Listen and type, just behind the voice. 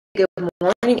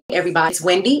Morning, everybody. It's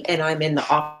Wendy, and I'm in the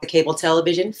office of cable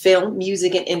television, film,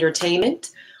 music, and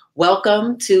entertainment.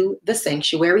 Welcome to the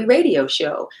Sanctuary Radio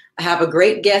Show. I have a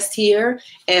great guest here,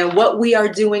 and what we are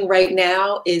doing right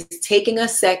now is taking a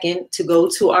second to go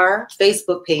to our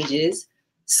Facebook pages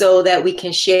so that we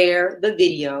can share the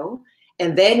video,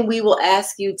 and then we will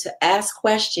ask you to ask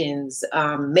questions,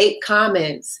 make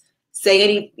comments, say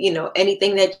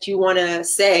anything that you want to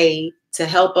say to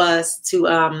help us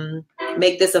to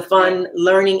make this a fun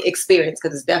learning experience,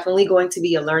 because it's definitely going to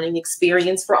be a learning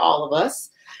experience for all of us.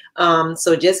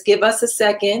 So just give us a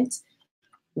second.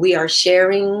 We are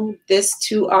sharing this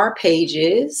to our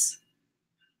pages.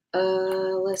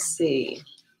 Let's see.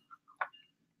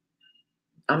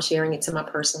 I'm sharing it to my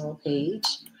personal page.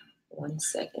 1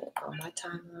 second on my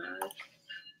timeline.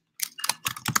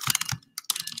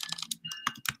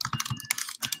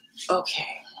 Okay.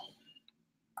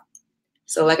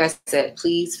 So like I said,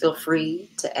 please feel free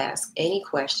to ask any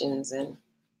questions and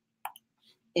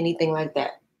anything like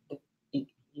that.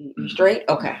 You straight?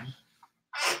 Okay.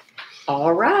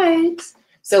 All right.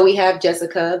 So we have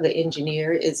Jessica, the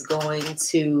engineer, is going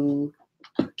to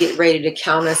get ready to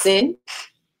count us in.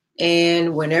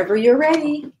 And whenever you're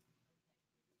ready.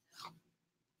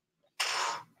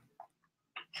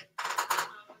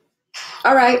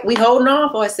 All right, we holding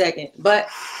on for a second, but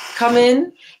come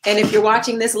in. And if you're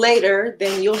watching this later,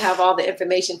 then you'll have all the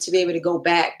information to be able to go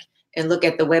back and look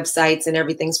at the websites and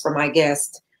everything's for my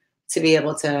guest to be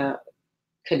able to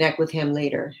connect with him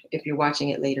later if you're watching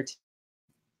it later.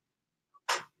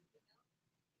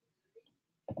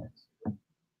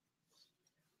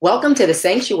 Welcome to the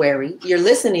Sanctuary. You're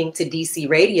listening to DC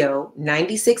Radio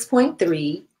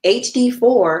 96.3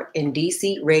 HD4 and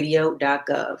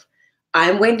DCRadio.gov.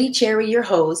 I'm Wendy Cherry, your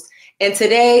host. And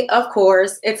today, of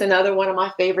course, it's another one of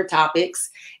my favorite topics.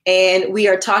 And we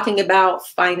are talking about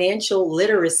financial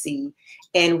literacy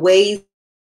and ways to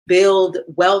build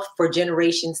wealth for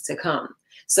generations to come.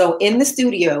 So in the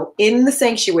studio, in the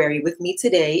Sanctuary with me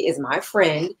today is my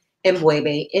friend,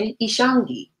 Mbwebe and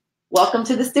Ishangi. Welcome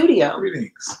to the studio.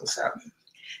 Greetings. What's happening?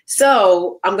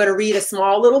 So I'm going to read a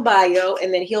small little bio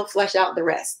and then he'll flesh out the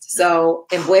rest. So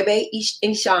Mbwebe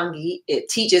Ishangi, it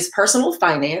teaches personal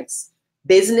finance,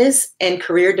 business, and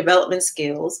career development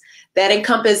skills that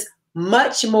encompass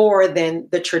much more than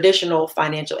the traditional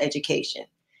financial education.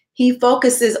 He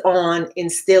focuses on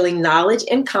instilling knowledge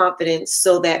and confidence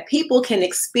so that people can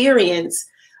experience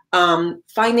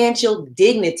financial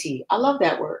dignity. I love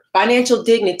that word, financial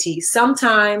dignity,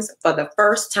 sometimes for the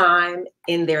first time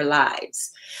in their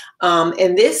lives.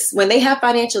 And this, when they have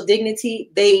financial dignity,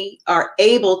 they are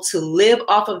able to live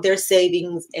off of their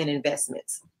savings and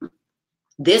investments.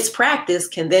 This practice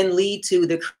can then lead to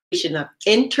the creation of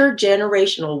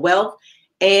intergenerational wealth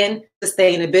and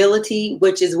sustainability,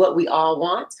 which is what we all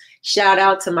want. Shout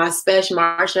out to my special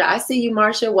Marsha. I see you,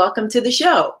 Marsha. Welcome to the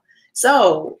show.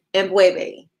 So,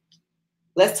 Mbwebe,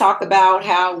 let's talk about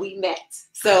how we met.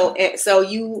 So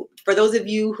you, for those of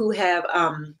you who have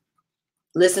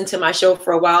listened to my show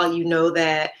for a while, you know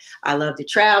that I love to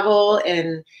travel,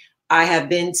 and I have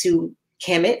been to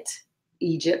Kemet,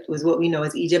 Egypt, was what we know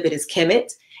as Egypt. It is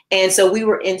Kemet. And so we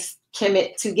were in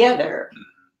Kemet together.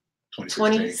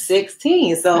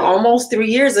 2016. So yeah. Almost 3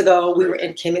 years ago, we were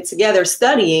in Kemet together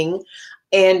studying,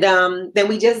 and then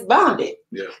we just bonded.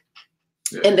 Yeah.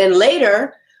 And then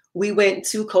later, we went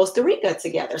to Costa Rica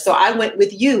together. So I went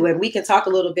with you, and we can talk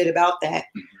a little bit about that.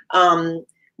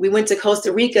 We went to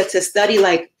Costa Rica to study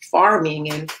like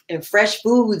farming and fresh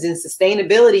foods and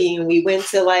sustainability. And we went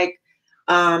to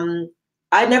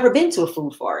I'd never been to a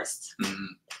food forest.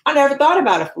 I never thought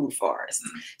about a food forest.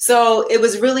 So it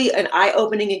was really an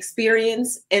eye-opening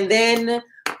experience. And then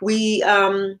we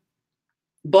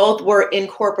both were in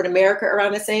corporate America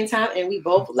around the same time, and we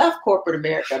both left corporate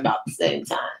America about the same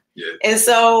time. Yeah. And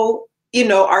so, you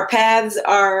know, our paths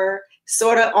are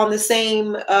sort of on the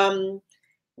same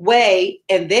way.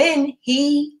 And then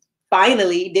he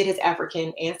finally did his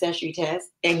African ancestry test,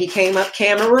 and he came up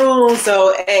Cameroon.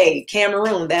 So, hey,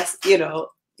 Cameroon, that's, you know,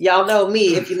 y'all know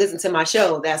me. If you listen to my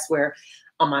show, that's where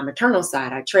on my maternal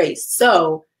side I traced.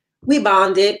 So we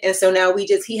bonded. And so now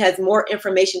he has more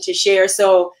information to share.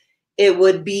 So it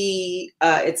would be,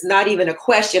 it's not even a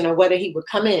question of whether he would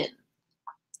come in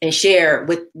and share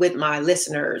with my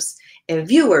listeners and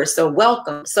viewers. So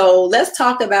welcome. So let's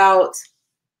talk about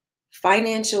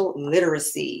financial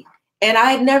literacy. And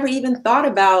I had never even thought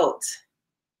about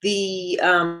the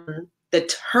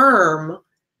term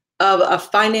of a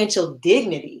financial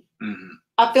dignity.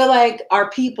 I feel like our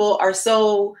people are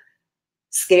so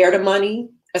scared of money,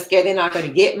 are scared they're not going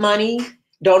to get money.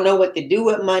 don't know what to do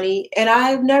with money. And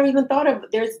I've never even thought of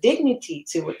there's dignity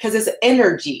to it because it's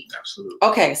energy. Absolutely.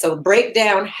 Okay, so break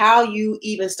down how you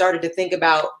even started to think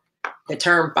about the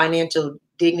term financial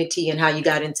dignity and how you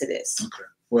got into this. Okay.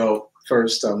 Well,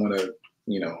 first I want to,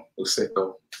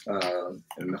 Useko,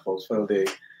 in the Hosfelde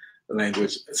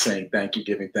language, saying thank you,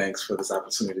 giving thanks for this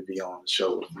opportunity to be on the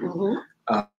show with you.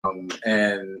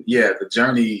 And yeah, the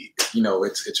journey,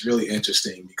 it's really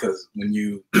interesting because when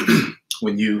you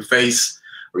when you face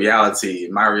reality,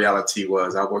 my reality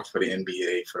was I worked for the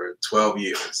NBA for 12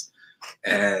 years,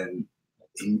 and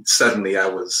suddenly I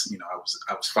was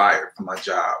fired from my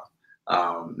job,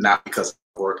 not because of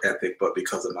work ethic, but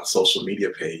because of my social media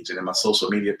page. And in my social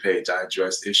media page, I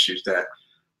addressed issues that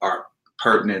are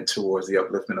pertinent towards the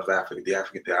upliftment of the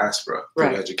African diaspora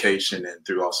through education and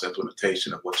through also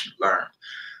implementation of what you learned.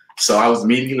 So I was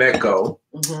immediately let go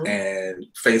and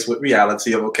faced with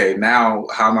reality of, okay, now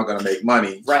how am I going to make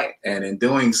money? Right. And in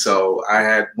doing so,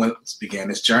 I began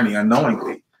this journey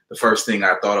unknowingly. The first thing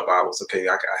I thought about was, okay,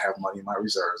 I have money in my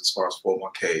reserves as far as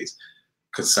 401ks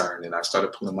concerned. And I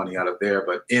started pulling money out of there.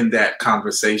 But in that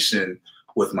conversation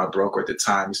with my broker at the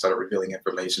time, he started revealing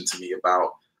information to me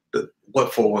about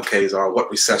what 401ks are,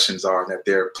 what recessions are, and that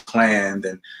they're planned.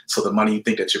 And so the money you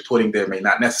think that you're putting there may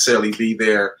not necessarily be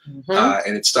there.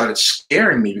 And it started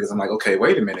scaring me because I'm like, okay,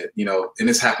 wait a minute, and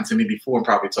this happened to me before and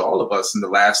probably to all of us in the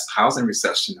last housing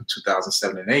recession of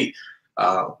 2007 and 8.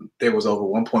 There was over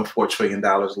 $1.4 trillion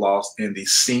lost in the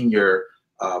senior,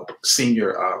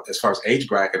 as far as age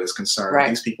bracket is concerned. Right.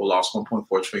 These people lost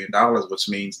 $1.4 trillion, which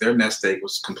means their nest egg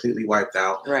was completely wiped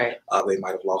out. Right. They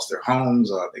might have lost their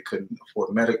homes. They couldn't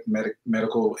afford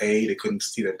medical aid. They couldn't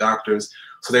see their doctors.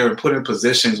 So they were put in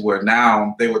positions where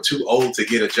now they were too old to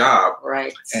get a job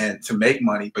and to make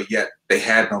money, but yet they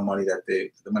had no money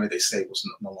the money they saved was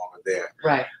no longer there.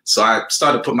 Right. So I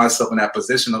started to put myself in that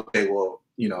position. Okay, well,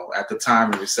 at the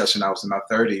time of recession, I was in my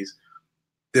 30s.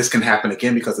 This can happen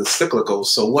again because it's cyclical.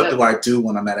 So what do I do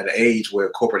when I'm at an age where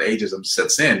corporate ageism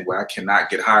sets in, where I cannot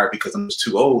get hired because I'm just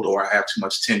too old or I have too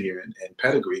much tenure and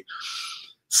pedigree?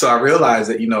 So I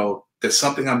realized that, there's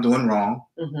something I'm doing wrong.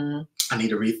 I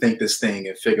need to rethink this thing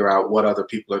and figure out what other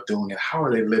people are doing and how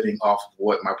are they living off of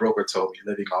what my broker told me,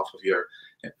 living off of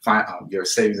your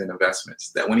savings and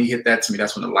investments. That when he hit that to me,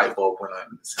 that's when the light bulb went on.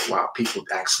 And said, wow, people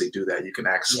actually do that. You can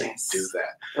actually do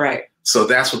that. Right. So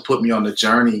that's what put me on the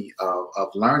journey of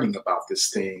learning about this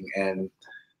thing. And,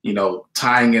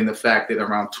 tying in the fact that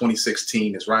around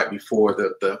 2016 is right before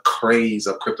the craze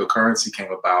of cryptocurrency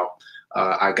came about.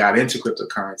 I got into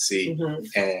cryptocurrency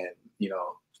and,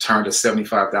 turned a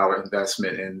 $75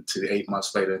 investment into 8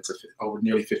 months later into over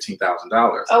nearly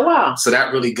 $15,000. Oh, wow. So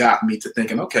that really got me to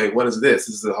thinking, okay, what is this?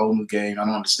 This is a whole new game. I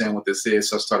don't understand what this is.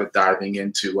 So I started diving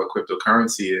into what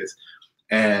cryptocurrency is.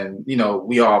 And,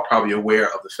 we all are probably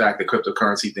aware of the fact that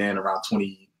cryptocurrency then around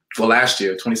last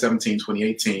year, 2017,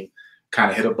 2018, kind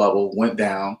of hit a bubble, went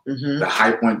down. The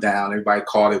hype went down. Everybody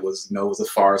called it was a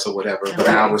farce or whatever. But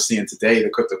now we're seeing today the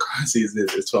cryptocurrency is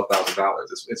 $12,000.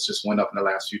 It's just went up in the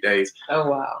last few days. Oh,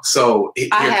 wow. So here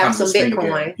comes this thing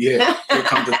again. Yeah, here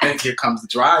comes the thing. Here comes the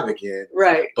drive again.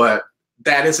 Right. But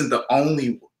that isn't the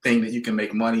only thing that you can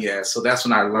make money as. So that's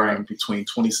when I learned between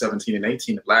 2017 and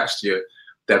 18 of last year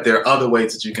that there are other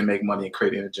ways that you can make money and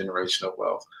create intergenerational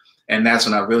wealth. And that's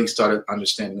when I really started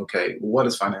understanding, okay, what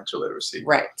is financial literacy?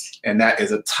 Right. And that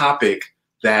is a topic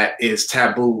that is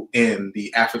taboo in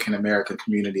the African-American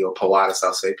community, or POATAS,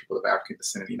 I'll say, people of African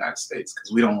descent in the United States,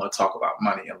 because we don't want to talk about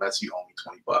money unless you owe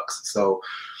me $20. So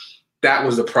that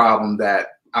was the problem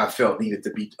that I felt needed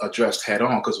to be addressed head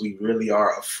on, because we really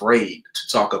are afraid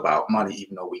to talk about money,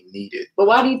 even though we need it. But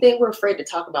why do you think we're afraid to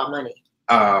talk about money?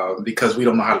 Because we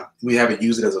don't know we haven't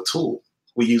used it as a tool.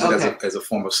 We use it as a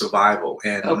form of survival.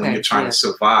 And when you're trying to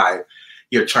survive,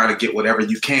 you're trying to get whatever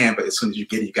you can, but as soon as you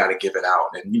get it, you got to give it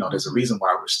out. And, there's a reason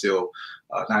why we're still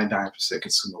 99%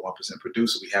 consumer, 1%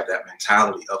 producer. We have that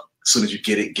mentality of as soon as you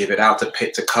get it, give it out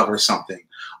to cover something,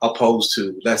 opposed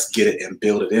to let's get it and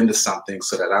build it into something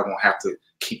so that I won't have to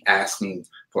keep asking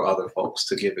for other folks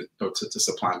to give it or to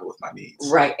supply me with my needs.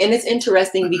 Right. And it's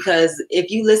interesting because if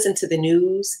you listen to the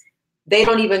news, they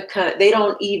don't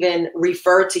even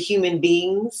refer to human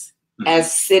beings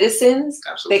as citizens.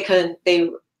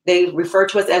 Absolutely. They refer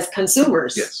to us as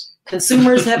consumers. Yes.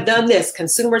 Consumers have done this.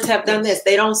 Consumers have done this.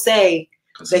 They don't say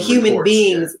the human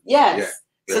beings. Yeah. Yes.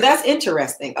 Yeah. So that's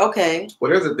interesting. Okay.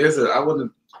 Well, I want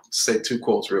to say two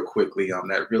quotes real quickly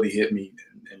that really hit me,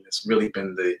 and it's really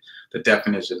been the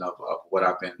definition of what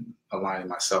I've been aligning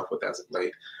myself with as of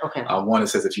late. Okay. One, it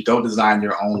says, if you don't design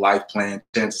your own life plan,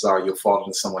 chances are you'll fall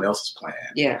into someone else's plan.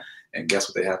 Yeah. And guess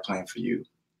what they have planned for you?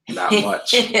 not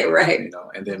much. Right. You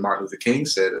know, and then Martin Luther King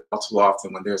said all too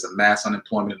often when there's a mass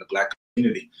unemployment in the Black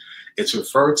community, it's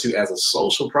referred to as a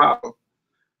social problem.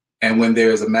 And when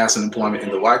there's a mass unemployment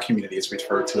in the white community, it's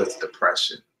referred to as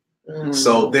depression.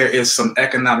 So there is some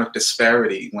economic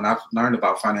disparity. When I've learned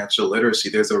about financial literacy,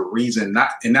 there's a reason,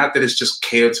 not that it's just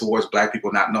catered towards Black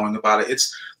people not knowing about it.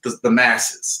 It's the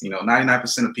masses. You know,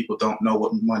 99% of people don't know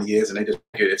what money is, and they just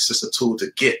figure it's just a tool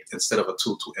to get instead of a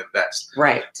tool to invest.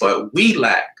 Right. But we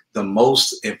lack the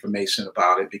most information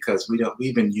about it because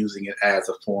we've been using it as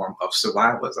a form of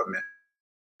survival, as I mentioned,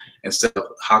 instead of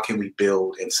how can we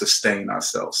build and sustain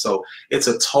ourselves. So it's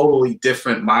a totally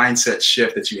different mindset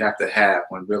shift that you have to have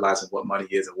when realizing what money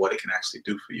is and what it can actually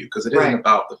do for you. Because it isn't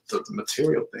about the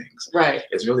material things. Right.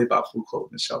 It's really about food, clothing,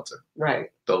 and shelter.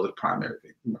 Right. Those are the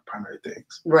primary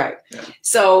things. Right. Yeah.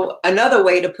 So another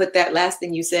way to put that last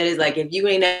thing you said is like, if you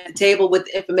ain't at the table with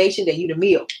the information, then you the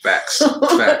meal. Facts.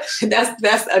 Facts.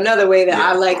 That's another way that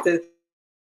I like to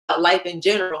life in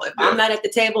general. If I'm not at the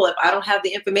table, if I don't have the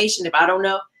information, if I don't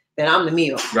know, then I'm the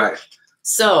meal. Right.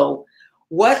 So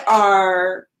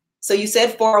so you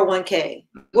said 401k.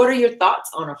 What are your thoughts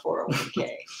on a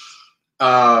 401k?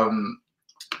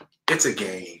 It's a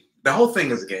game. The whole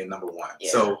thing is a game, number one.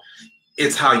 Yeah. So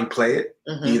it's how you play it.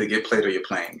 You either get played or you're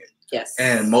playing it. Yes.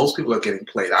 And most people are getting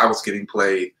played. I was getting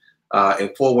played. And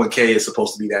 401k is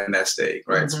supposed to be that nest egg,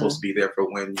 right? It's supposed to be there for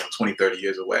when you're 20, 30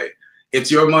 years away. It's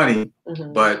your money,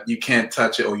 but you can't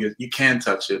touch it, or you can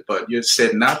touch it, but you're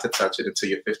said not to touch it until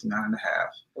you're 59 and a half.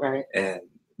 Right. And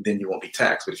then you won't be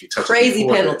taxed. But if you touch crazy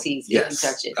it penalties if you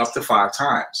touch it. Up to 5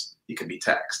 times you can be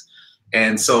taxed.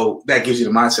 And so that gives you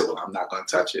the mindset, well, I'm not going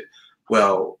to touch it.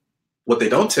 Well, what they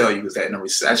don't tell you is that in a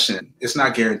recession, it's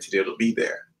not guaranteed it'll be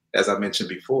there. As I mentioned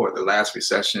before, the last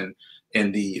recession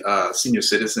in the senior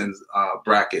citizens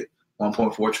bracket,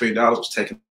 $1.4 trillion was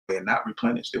taken away and not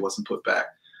replenished. It wasn't put back.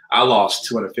 I lost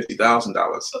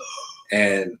 $250,000,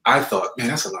 and I thought, man,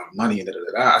 that's a lot of money. And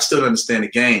I still don't understand the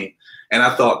game, and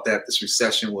I thought that this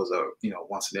recession was a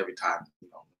once in every time,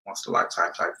 once in a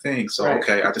lifetime type thing. So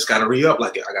okay, I just got to re-up.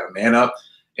 Like I got to man up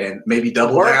and maybe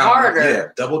double down. Harder. Yeah,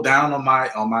 double down on my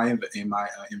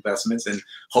investments, and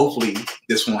hopefully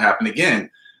this won't happen again.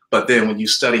 But then when you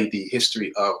study the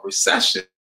history of recession,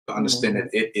 understand that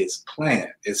it is planned,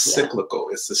 it's cyclical,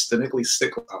 it's systemically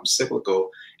cyclical,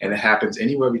 and it happens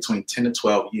anywhere between 10 to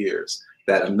 12 years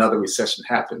that another recession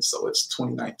happens. So it's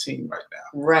 2019 right now.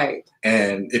 Right.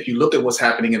 And if you look at what's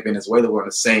happening in Venezuela, we're in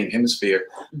the same hemisphere.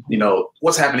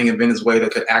 What's happening in Venezuela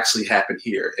could actually happen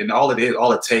here. And all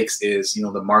it takes is,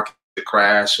 the market to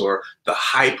crash or the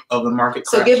hype of the market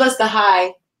crash. So give us the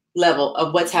high level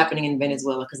of what's happening in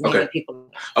Venezuela, because maybe people.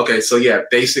 Okay, so yeah,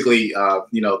 basically,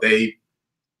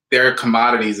 their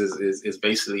commodities is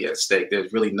basically at stake.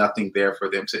 There's really nothing there for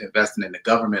them to invest in. And the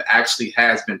government actually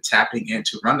has been tapping in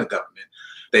to run the government.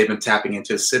 They've been tapping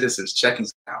into citizens' checking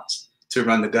accounts to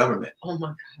run the government. Oh my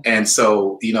God. And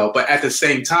so, but at the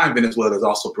same time, Venezuela is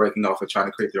also breaking off and trying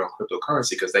to create their own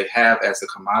cryptocurrency because they have as a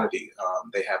commodity,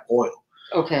 they have oil.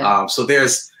 Okay. So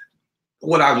there's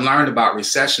what I've learned about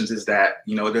recessions is that,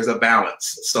 there's a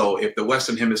balance. So if the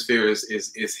Western hemisphere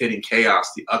is hitting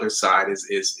chaos, the other side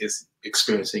is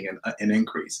experiencing an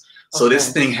increase. So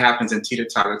this thing happens in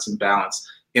teeter-totters and balance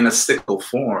in a cyclical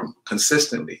form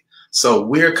consistently. So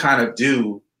we're kind of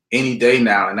due any day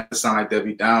now, and that sounds like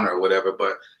Debbie Downer or whatever,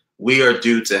 but we are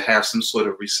due to have some sort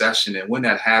of recession. And when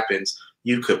that happens,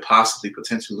 you could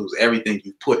potentially lose everything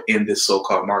you put in this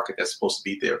so-called market that's supposed to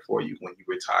be there for you when you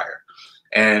retire.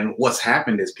 And what's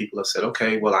happened is people have said,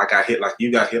 okay, well, I got hit like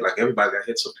you got hit, like everybody got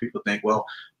hit. So people think, well,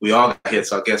 we all got hit,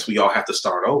 so I guess we all have to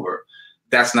start over.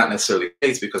 That's not necessarily the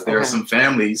case, because there are some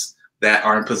families that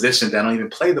are in position that don't even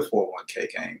play the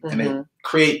 401k game. And they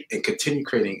create and continue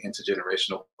creating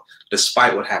intergenerational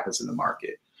despite what happens in the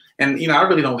market. And, I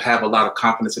really don't have a lot of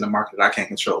confidence in the market that I can't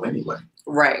control anyway.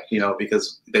 Right.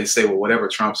 Because they say, well, whatever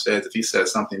Trump says, if he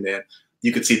says something, then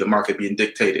you could see the market being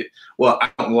dictated. Well, I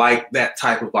don't like that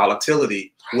type of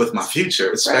volatility with my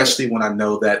future, especially when I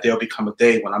know that there'll become a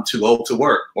day when I'm too old to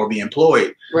work or be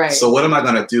employed. Right. So what am I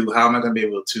going to do? How am I going to be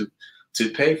able to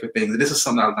pay for things? And this is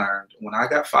something I learned when I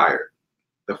got fired.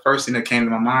 The first thing that came to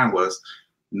my mind was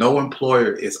no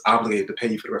employer is obligated to pay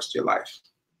you for the rest of your life.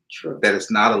 True. That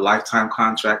is not a lifetime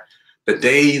contract. The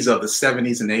days of the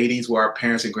 70s and 80s where our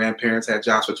parents and grandparents had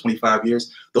jobs for 25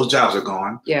 years, those jobs are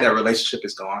gone. Yeah. That relationship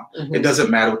is gone. It doesn't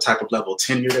matter what type of level of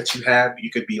tenure that you have. You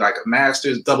could be like a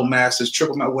master's, double master's,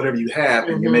 triple master's, whatever you have,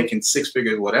 and you're making 6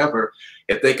 figures, whatever.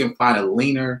 If they can find a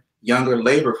leaner, younger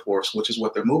labor force, which is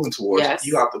what they're moving towards,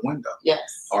 you out the window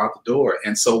or out the door.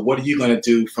 And so what are you going to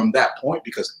do from that point?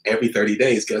 Because every 30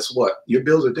 days, guess what? Your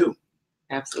bills are due.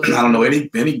 Absolutely. I don't know any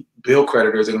bill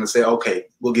creditors are going to say, okay,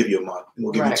 we'll give you a month,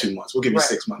 we'll give you 2 months, we'll give you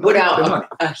 6 months. Without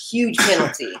a huge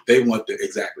penalty. They want their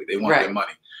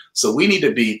money. So we need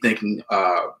to be thinking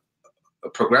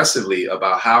progressively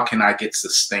about how can I get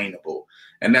sustainable.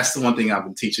 And that's the one thing I've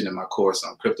been teaching in my course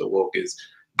on Cryptowoke, is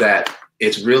that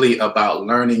it's really about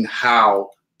learning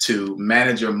how to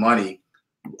manage your money.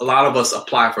 A lot of us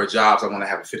apply for jobs. I want to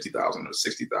have a $50,000 or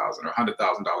 $60,000 or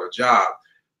 $100,000 job,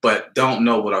 but don't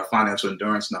know what our financial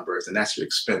endurance number is, and that's your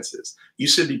expenses. You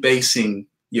should be basing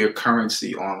your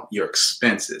currency on your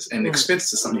expenses, and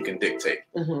expenses is something you can dictate.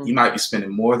 You might be spending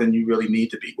more than you really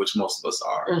need to be, which most of us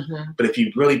are. But if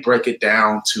you really break it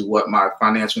down to what my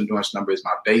financial endurance number is,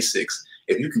 my basics,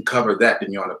 if you can cover that,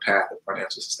 then you're on a path of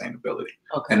financial sustainability.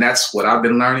 And that's what I've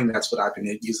been learning. That's what I've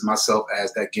been using myself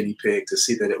as that guinea pig to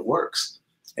see that it works.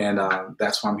 And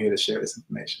that's why I'm here to share this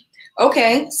information.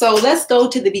 Okay, so let's go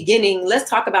to the beginning. Let's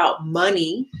talk about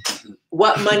money,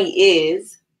 what money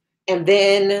is, and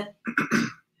then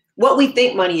what we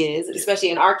think money is,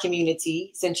 especially in our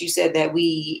community, since you said that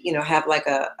we, have like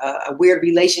a weird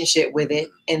relationship with it.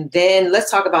 And then let's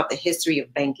talk about the history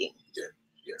of banking.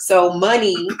 So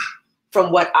money, from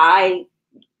what I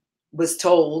was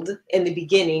told in the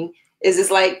beginning, is it's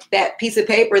like that piece of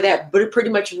paper that pretty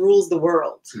much rules the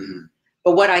world.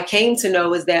 But what I came to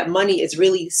know is that money is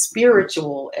really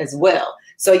spiritual as well.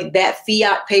 So that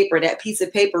fiat paper, that piece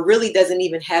of paper, really doesn't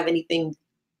even have anything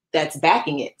that's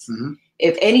backing it.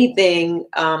 If anything,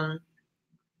 I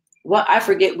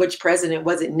forget which president,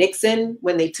 was it Nixon,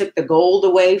 when they took the gold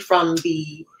away from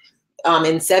the,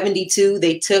 in 72,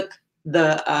 they took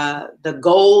the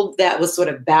gold that was sort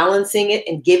of balancing it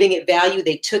and giving it value.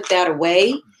 They took that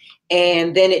away,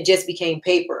 and then it just became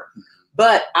paper.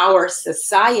 But our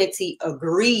society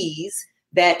agrees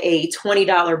that a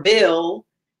 $20 bill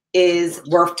is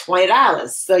worth $20.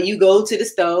 So you go to the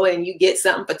store and you get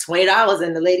something for $20,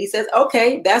 and the lady says,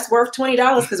 okay, that's worth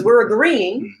 $20 because we're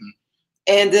agreeing.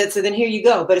 And so then here you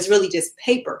go. But it's really just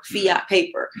paper, fiat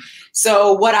paper.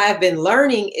 So what I've been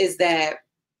learning is that,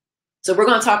 so we're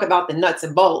going to talk about the nuts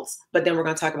and bolts, but then we're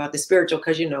going to talk about the spiritual,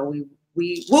 because, we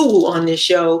woo-woo on this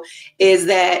show, is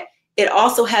that it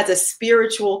also has a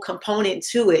spiritual component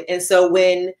to it. And so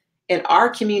when in our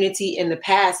community in the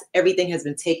past, everything has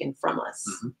been taken from us.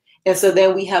 And so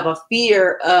then we have a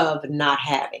fear of not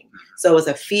having. So it's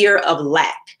a fear of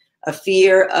lack, a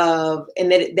fear of,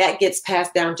 and then that gets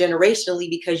passed down generationally,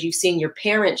 because you've seen your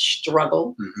parents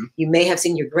struggle. You may have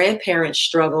seen your grandparents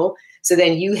struggle. So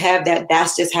then you have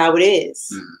that's just how it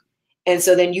is. And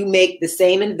so then you make the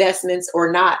same investments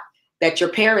or not that your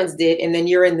parents did, and then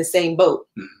you're in the same boat.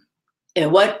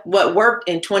 And what worked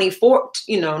in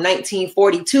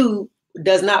 1942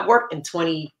 does not work in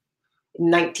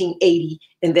 1980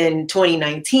 and then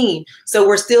 2019. So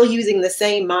we're still using the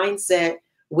same mindset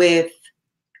with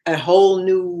a whole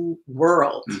new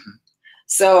world.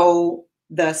 So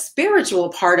the spiritual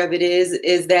part of it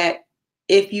is that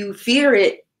if you fear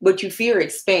it, what you fear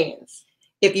expands.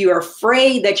 If you're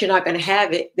afraid that you're not going to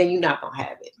have it, then you're not going to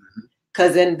have it.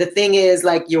 Because then the thing is,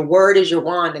 like, your word is your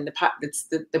wand, and the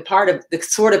part of the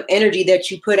sort of energy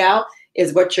that you put out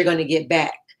is what you're going to get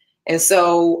back. And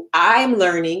so I'm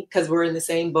learning, because we're in the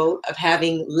same boat, of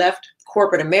having left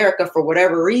corporate America for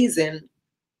whatever reason,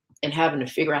 and having to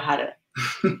figure out how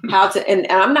to, and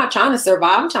I'm not trying to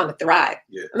survive, I'm trying to thrive.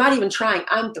 I'm not even trying,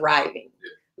 I'm thriving.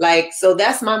 Like, so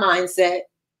that's my mindset.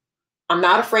 I'm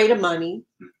not afraid of money.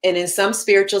 And in some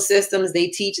spiritual systems, they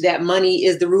teach that money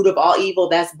is the root of all evil.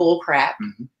 That's bull crap.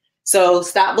 So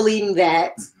stop believing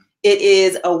that. It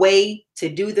is a way to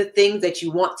do the things that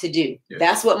you want to do.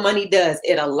 That's what money does.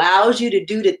 It allows you to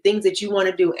do the things that you want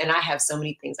to do. And I have so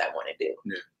many things I want to do.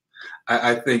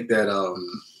 I think that,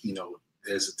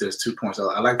 there's 2 points.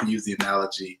 I like to use the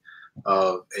analogy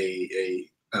of a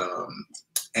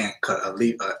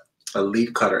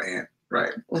leaf cutter ant.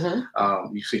 Right.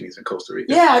 You've seen these in Costa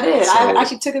Rica. Yeah, I did. So, I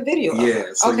actually took a video.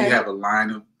 So you have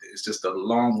it's just a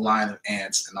long line of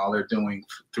ants, and all they're doing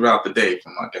throughout the day,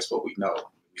 from I guess what we know,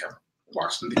 we haven't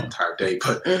watched them the entire day,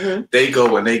 but they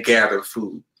go and they gather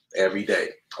food every day,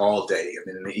 all day. And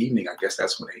then in the evening, I guess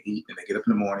that's when they eat, and they get up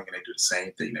in the morning and they do the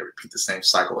same thing. They repeat the same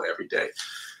cycle every day.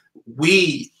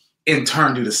 We in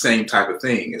turn do the same type of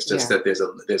thing. It's just that there's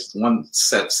one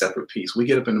separate piece. We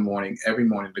get up in the morning, every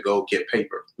morning, to go get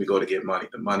paper. We go to get money.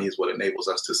 The money is what enables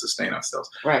us to sustain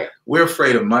ourselves. Right. We're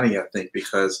afraid of money, I think,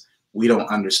 because we don't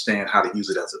understand how to use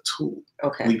it as a tool.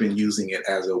 Okay. We've been using it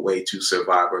as a way to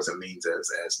survive, or as a means,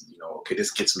 as you know, okay,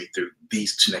 this gets me through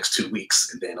these next 2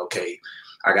 weeks, and then okay,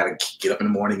 I got to get up in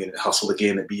the morning and hustle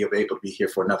again and be able to be here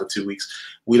for another 2 weeks.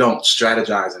 We don't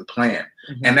strategize and plan.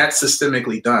 And that's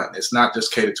systemically done. It's not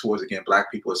just catered towards, again,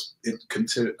 Black people.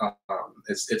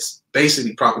 It's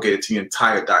basically propagated to the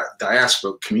entire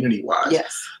diaspora community-wise.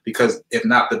 Yes. Because if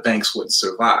not, the banks wouldn't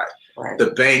survive. Right.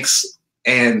 The banks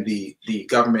and the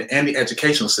government and the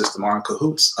educational system are in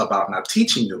cahoots about not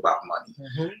teaching you about money.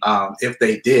 If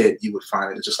they did, you would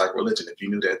find it just like religion. If you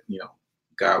knew that, you know,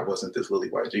 God wasn't this lily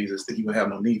white Jesus, then you would have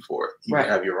no need for it. You would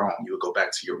have your own. You would go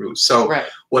back to your roots. So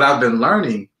what I've been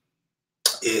learning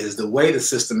is the way the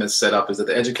system is set up is that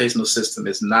the educational system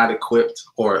is not equipped,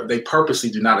 or they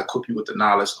purposely do not equip you with the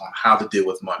knowledge on how to deal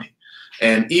with money.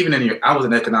 And even I was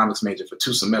an economics major for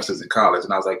 2 semesters in college,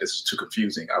 and I was like, this is too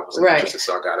confusing. I wasn't interested,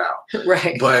 so I got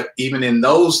out. But even in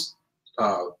those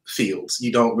fields,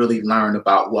 you don't really learn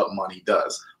about what money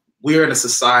does. We're in a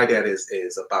society that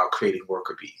is about creating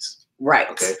worker bees.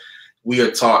 Okay. We are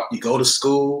taught, you go to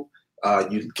school,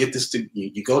 you get this,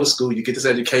 you go to school, you get this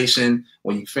education.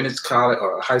 When you finish college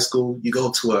or high school, you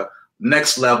go to a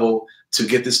next level to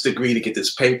get this degree, to get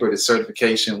this paper, this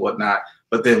certification, whatnot.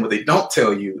 But then what they don't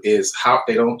tell you is how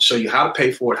they don't show you how to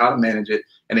pay for it, how to manage it.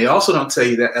 And they also don't tell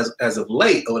you that as of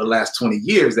late, over the last 20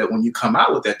 years, that when you come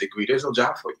out with that degree, there's no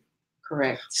job for you.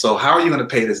 Correct. So how are you going to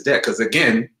pay this debt? Because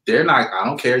again, they're not, I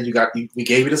don't care. We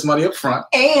gave you this money up front.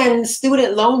 And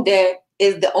student loan debt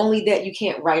is the only debt you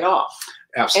can't write off.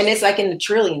 Absolutely. And it's like in the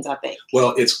trillions, I think.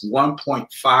 Well, it's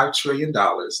 $1.5 trillion.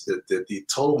 The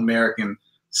total American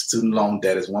student loan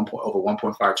debt is over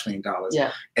 $1.5 trillion.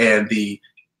 Yeah. And the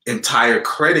entire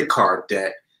credit card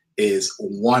debt is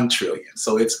 $1 trillion.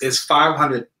 So it's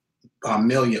 500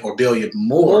 million or billion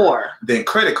more than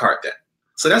credit card debt.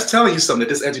 So that's telling you something, that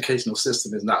this educational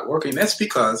system is not working. That's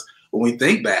because when we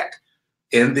think back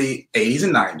in the 80s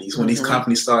and 90s, when these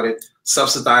companies started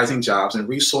subsidizing jobs and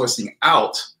resourcing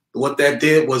out, what that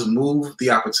did was move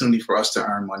the opportunity for us to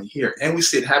earn money here. And we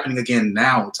see it happening again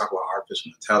now when we talk about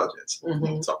artificial intelligence.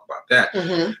 We'll talk about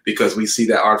that because we see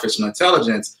that artificial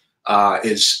intelligence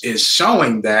is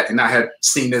showing that, and I had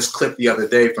seen this clip the other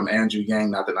day from Andrew Yang,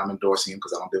 not that I'm endorsing him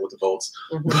because I don't deal with the votes,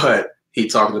 but he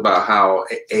talked about how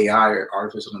AI, or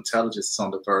artificial intelligence, is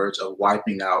on the verge of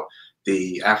wiping out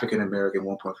the African-American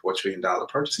 $1.4 trillion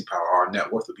purchasing power. Our net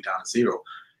worth will be down to zero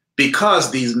because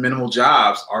these minimal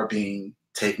jobs are being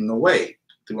taken away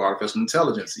through artificial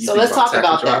intelligence. So let's talk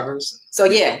about that. So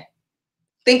yeah,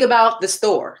 think about the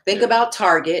store, think about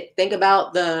Target, think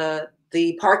about the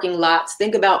parking lots,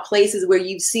 think about places where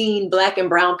you've seen Black and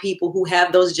brown people who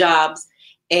have those jobs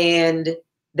and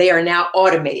they are now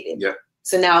automated.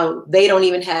 So now they don't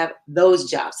even have those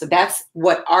jobs. So that's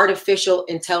what artificial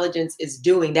intelligence is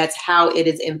doing. That's how it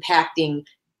is impacting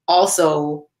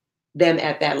also them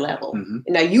at that level.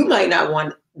 Now you might not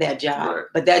want that job,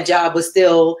 but that job was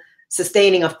still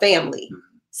sustaining a family.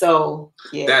 So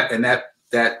yeah.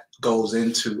 That goes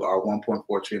into our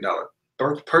 $1.4 trillion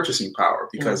purchasing power,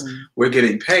 because we're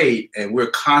getting paid and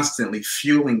we're constantly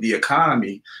fueling the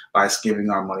economy by giving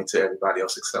our money to everybody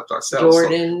else except ourselves.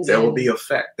 So there will be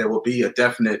effect. There will be a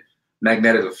definite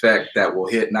magnetic effect that will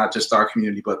hit not just our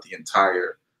community, but the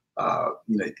entire,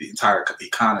 the entire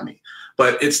economy.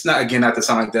 But it's not, again, not to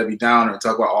sound like Debbie Downer and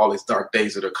talk about all these dark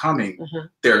days that are coming.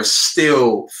 There are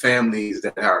still families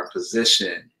that are in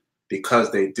position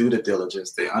because they do the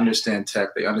diligence. They understand tech.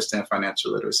 They understand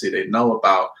financial literacy. They know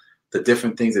about the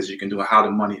different things that you can do and how the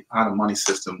money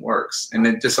system works. And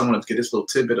then just someone to get this little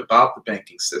tidbit about the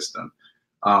banking system.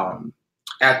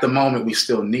 At the moment, we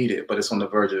still need it, but it's on the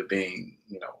verge of being,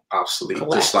 obsolete.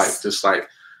 Collapse. Just like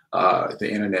the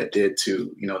internet did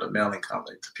to, the mailing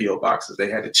company, to PO boxes.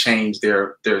 They had to change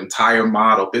their entire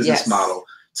business model,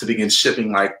 to begin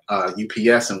shipping like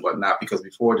UPS and whatnot, because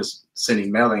before just sending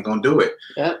mail ain't gonna do it.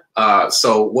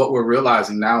 So what we're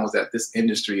realizing now is that this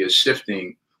industry is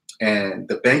shifting, and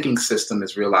the banking system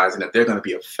is realizing that they're going to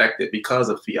be affected because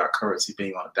of fiat currency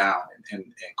being on a down and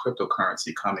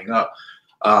cryptocurrency coming up.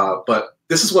 But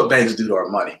this is what banks do to our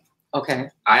money. I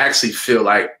actually feel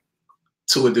like,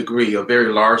 to a degree, a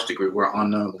very large degree, we're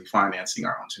unknowingly financing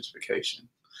our own gentrification.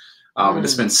 And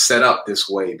it's been set up this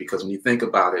way because when you think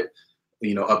about it,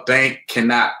 a bank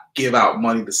cannot give out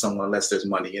money to someone unless there's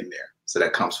money in there. So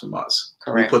that comes from us.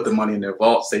 We put the money in their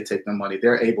vaults, they take the money.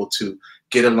 They're able to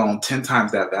get a loan 10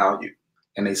 times that value,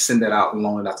 and they send that out and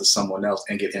loan it out to someone else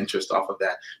and get interest off of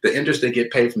that. The interest they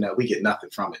get paid from that, we get nothing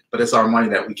from it. But it's our money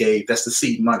that we gave. That's the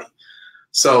seed money.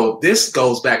 So this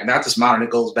goes back, not just modern, it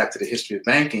goes back to the history of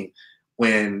banking.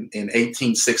 when in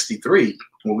 1863,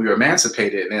 when we were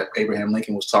emancipated, and Abraham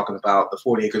Lincoln was talking about the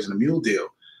 40 acres and a mule deal.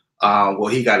 Well,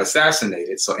 he got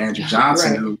assassinated. So Andrew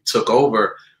Johnson, who took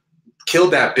over,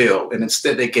 killed that bill. And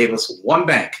instead they gave us one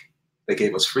bank. They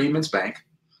gave us Freedmen's Bank.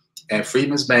 And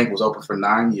Freedmen's Bank was open for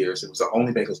 9 years. It was the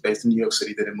only bank that was based in New York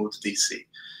City. Then it moved to DC.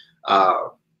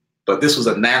 But this was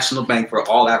a national bank for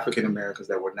all African Americans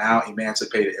that were now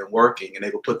emancipated and working, and they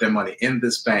would put their money in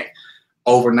this bank.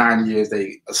 Over 9 years,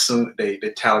 they assumed they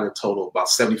tallied a total of about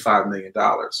 $75 million.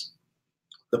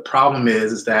 The problem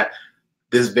is that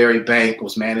this very bank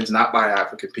was managed not by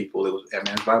African people; it was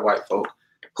managed by white folk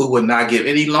who would not give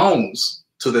any loans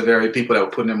to the very people that were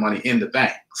putting their money in the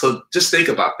bank. So just think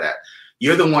about that.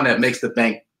 You're the one that makes the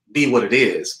bank be what it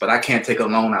is, but I can't take a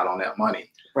loan out on that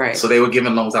money. Right. So they were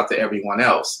giving loans out to everyone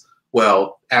else.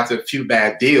 Well, after a few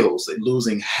bad deals and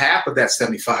losing half of that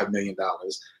 $75 million,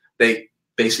 they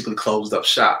basically closed up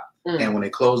shop. And when they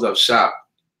closed up shop,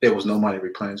 there was no money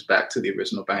replenished back to the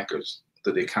original bankers,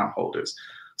 to the account holders.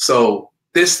 So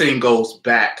this thing goes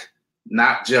back,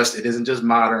 it isn't just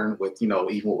modern with,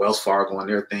 even Wells Fargo and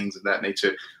their things of that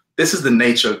nature. This is the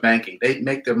nature of banking. They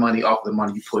make their money off the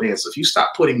money you put in. So if you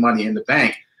stop putting money in the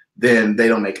bank, then they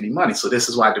don't make any money. So this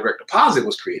is why direct deposit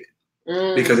was created.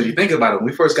 Because if you think about it, when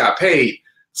we first got paid,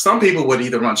 some people would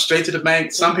either run straight to the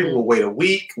bank, some people would wait a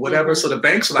week, whatever. So the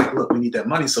banks are like, look, we need that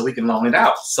money so we can loan it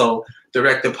out. So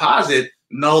direct deposit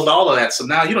knows all of that. So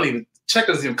now you don't even, check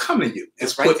doesn't even come to you.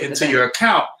 It's put into your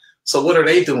account. So what are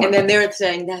they doing? And then they're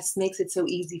saying that makes it so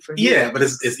easy for you. Yeah, but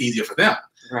it's easier for them.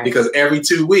 Because every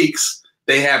 2 weeks,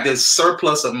 they have this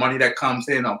surplus of money that comes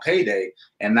in on payday,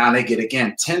 and now they get,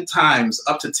 again, 10 times,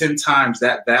 up to 10 times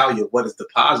that value of what is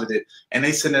deposited, and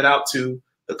they send it out to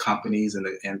the companies and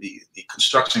the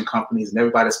construction companies and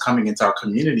everybody that's coming into our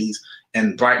communities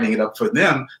and brightening it up for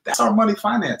them. That's our money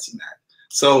financing that.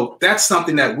 So that's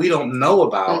something that we don't know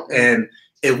about. And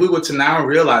if we were to now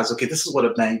realize, okay, this is what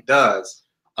a bank does,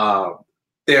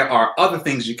 there are other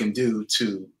things you can do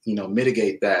to,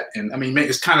 mitigate that. And I mean,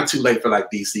 it's kind of too late for like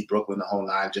DC, Brooklyn, the whole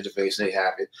nine, gentrification, they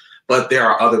have it. But there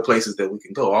are other places that we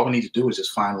can go. All we need to do is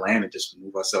just find land and just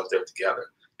move ourselves there together,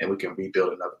 and we can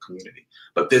rebuild another community.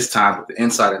 But this time with the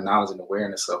insight and knowledge and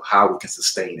awareness of how we can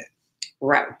sustain it.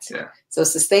 Right. Yeah. So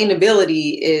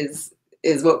sustainability is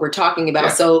what we're talking about.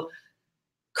 Yeah. So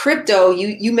crypto,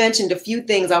 you mentioned a few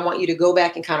things. I want you to go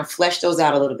back and kind of flesh those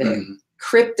out a little bit.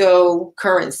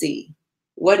 Cryptocurrency.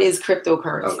 What is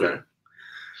cryptocurrency? Okay.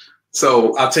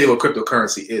 So I'll tell you what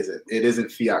cryptocurrency isn't. It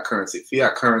isn't fiat currency.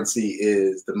 Fiat currency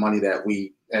is the money that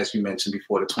we, as you mentioned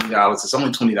before, the $20. It's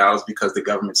only $20 because the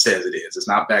government says it is. It's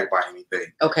not backed by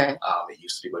anything. Okay. It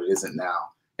used to be, but it isn't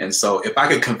now. And so if I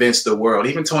could convince the world,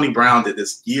 even Tony Brown did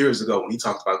this years ago when he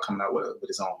talked about coming out with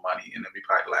his own money, and then we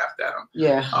probably laughed at him.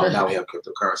 Yeah. Now we have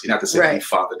cryptocurrency. Not to say he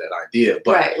fathered that idea,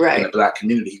 but in the Black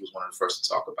community, he was one of the first to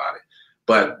talk about it.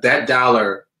 But that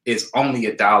dollar is only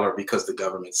 $1 because the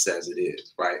government says it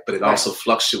is, right? But it also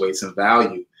fluctuates in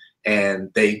value.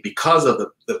 And because of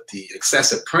the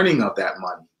excessive printing of that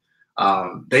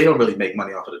money, they don't really make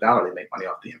money off of the dollar. They make money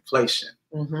off the inflation.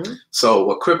 So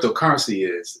what cryptocurrency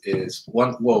is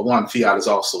one, fiat is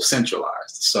also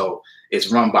centralized. So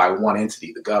it's run by one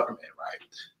entity, the government, right?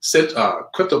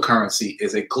 Cryptocurrency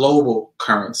is a global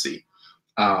currency.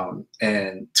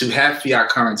 And to have fiat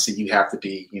currency, you have to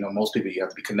be, most people, you have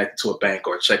to be connected to a bank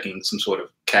or checking some sort of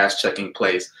cash checking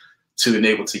place to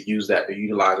enable to use that, to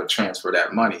utilize or transfer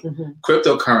that money.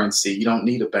 Cryptocurrency, you don't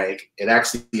need a bank. It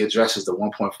actually addresses the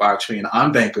 1.5 trillion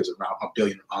unbankers around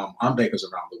unbankers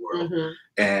around the world,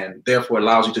 and therefore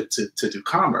allows you to do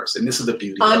commerce. And this is the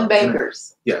beauty.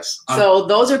 Unbankers. Yes. So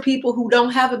those are people who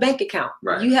don't have a bank account.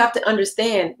 Right. You have to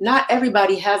understand, not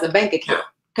everybody has a bank account.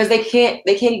 Because they can't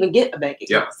even get a bank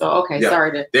account. So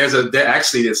sorry to. There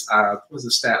actually is what's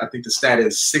the stat? I think the stat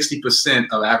is 60%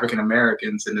 of African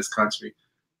Americans in this country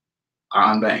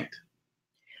are unbanked.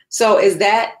 So is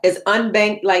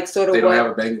unbanked like sort of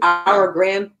what our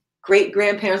great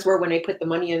grandparents were when they put the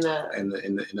money in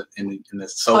the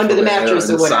sofa, under the mattress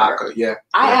or whatever? Soccer. Yeah.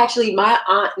 Actually, my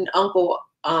aunt and uncle,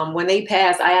 when they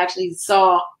passed, I actually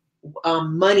saw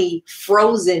money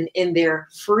frozen in their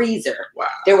freezer. Wow.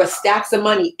 There were stacks of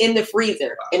money in the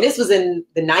freezer. Wow. And this was in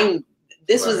the 90s.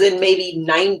 This was in maybe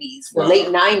 90s, the late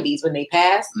 90s when they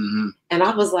passed. And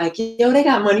I was like, they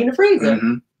got money in the freezer.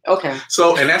 Okay.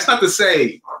 So, and that's not to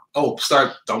say, don't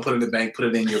put it in the bank, put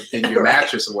it in your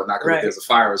mattress or whatnot, because there's a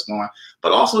fire is going.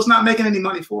 But also, it's not making any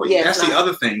money for you. That's the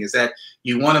other thing, is that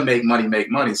you want to make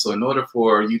money. So in order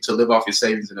for you to live off your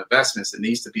savings and investments, it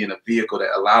needs to be in a vehicle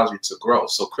that allows you to grow.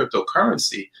 So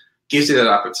cryptocurrency gives you that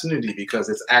opportunity because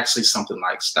it's actually something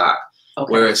like stock.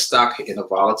 Okay. Whereas stock in a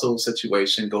volatile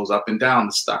situation goes up and down,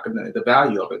 the stock and the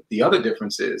value of it. The other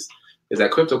difference is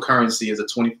that cryptocurrency is a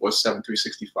 24/7,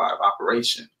 365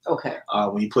 operation. Okay.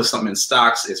 When you put something in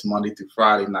stocks, it's Monday through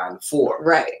Friday, 9 to 4.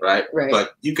 Right. Right.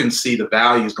 But you can see the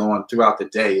values going throughout the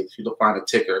day. If you find a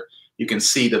ticker, you can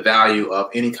see the value of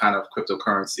any kind of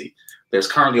cryptocurrency.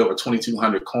 There's currently over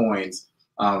 2,200 coins.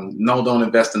 No, don't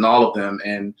invest in all of them.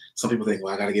 And some people think,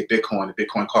 well, I got to get Bitcoin. The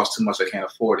Bitcoin costs too much. I can't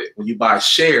afford it. When you buy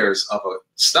shares of a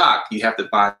stock, you have to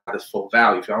buy the full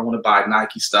value. If I want to buy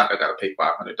Nike stock, I got to pay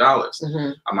 $500.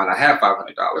 Mm-hmm. I might not have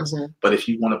 $500. Mm-hmm. But if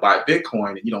you want to buy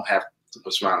Bitcoin and you don't have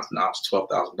what's around now, it's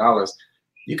 $12,000,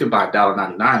 you can buy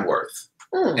 $1.99 worth.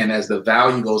 And as the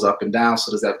value goes up and down,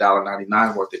 so does that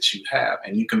 $1.99 worth that you have.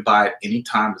 And you can buy it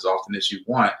anytime as often as you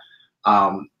want.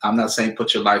 I'm not saying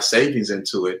put your life savings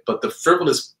into it, but the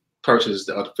frivolous purchase,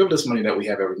 the frivolous money that we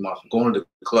have every month, going to the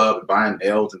club and buying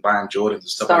L's and buying Jordans and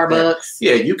stuff Starbucks. Like that.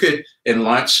 Yeah, you could, in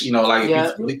lunch, you know, like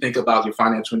if you really think about your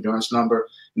financial endurance number,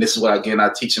 and this is what, again, I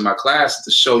teach in my class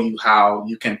to show you how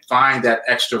you can find that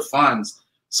extra funds.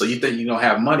 So you think you don't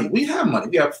have money. We have money.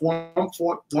 We have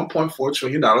 $1.4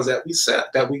 trillion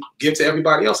that we give to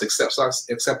everybody else except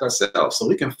ourselves. So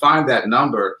we can find that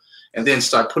number and then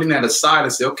start putting that aside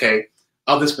and say, okay,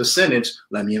 of this percentage,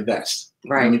 let me invest.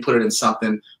 Right. Let me put it in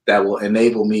something that will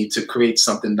enable me to create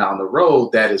something down the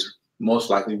road that is most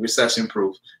likely recession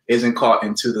proof, isn't caught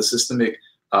into the systemic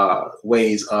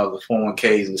ways of the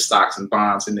 401ks and the stocks and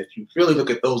bonds. And if you really look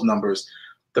at those numbers,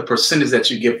 the percentage that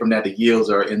you get from that, the yields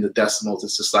are in the decimals.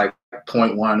 It's just like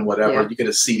 0.1, whatever. Yeah. You get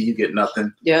a CD, you get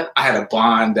nothing. Yeah. I had a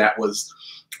bond that was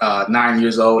 9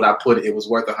 years old. It was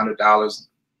worth $100.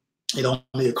 It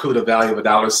only accrued a value of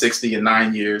 $1.60 in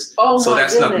 9 years. Oh, so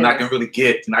that's goodness. Nothing I can really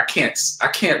get. And I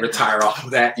can't retire off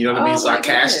of that. You know what I mean? So I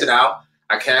cashed it out.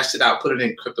 Put it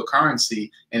in cryptocurrency,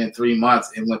 and in 3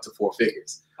 months it went to 4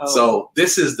 figures. Oh. So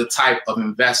this is the type of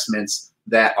investments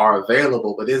that are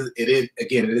available, but it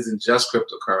isn't just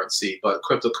cryptocurrency, but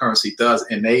cryptocurrency does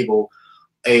enable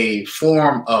a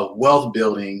form of wealth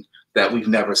building that we've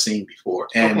never seen before.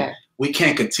 And we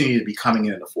can't continue to be coming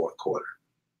in the fourth quarter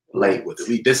late with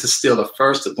it. This is still the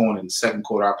first of going in the second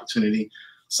quarter opportunity.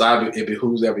 So it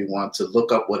behooves everyone to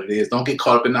look up what it is. Don't get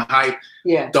caught up in the hype.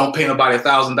 Yeah. Don't pay nobody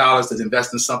 $1,000 to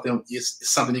invest in something. It's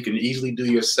something you can easily do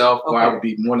yourself. Or I would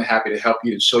be more than happy to help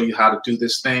you and show you how to do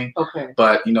this thing. Okay.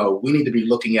 But we need to be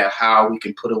looking at how we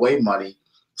can put away money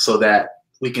so that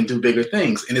we can do bigger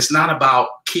things. And it's not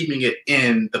about keeping it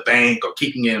in the bank or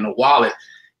keeping it in a wallet.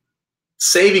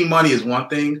 Saving money is one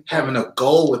thing. Having a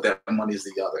goal with that money is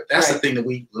the other. That's the thing that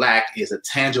we lack, is a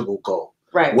tangible goal.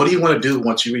 Right. What do you want to do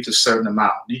once you reach a certain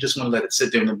amount? You just want to let it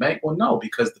sit there in the bank? Well, no,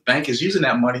 because the bank is using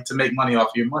that money to make money off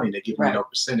your money. They give you no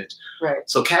percentage. Right.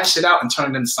 So cash it out and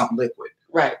turn it into something liquid.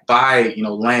 Right. Buy,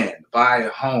 land, buy a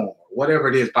home, whatever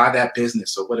it is, buy that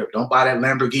business or whatever. Don't buy that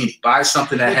Lamborghini. Buy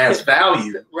something that has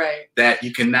value that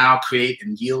you can now create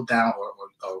and yield down or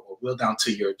will down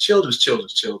to your children's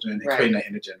children and create that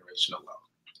intergenerational wealth.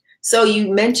 So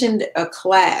you mentioned a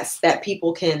class that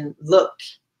people can look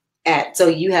at. So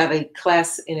you have a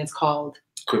class and it's called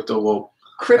Cryptowoke.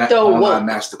 Cryptowoke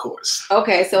master course.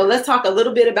 Okay, so let's talk a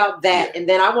little bit about that, and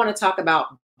then I want to talk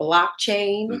about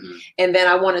blockchain, and then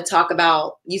I want to talk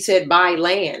about, you said buy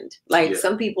land. Like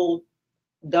some people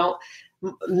don't.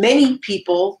 Many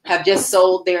people have just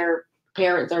sold their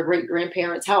parents or great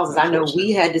grandparents' houses. I know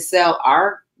we had to sell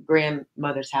our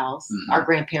grandmother's house, our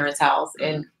grandparents' house,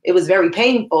 and it was very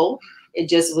painful. It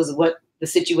just was what the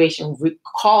situation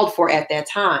called for at that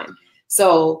time.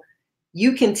 So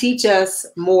you can teach us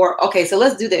more. Okay, so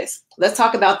let's do this. Let's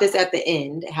talk about this at the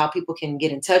end, how people can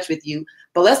get in touch with you.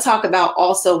 But let's talk about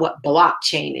also what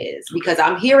blockchain is, because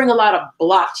I'm hearing a lot of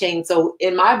blockchain. So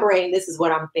in my brain, this is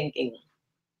what I'm thinking.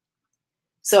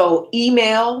 So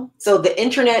email, so the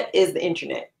internet is the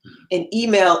internet, and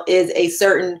email is a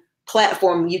certain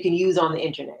platform you can use on the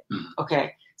internet.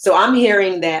 Okay. So I'm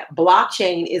hearing that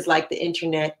blockchain is like the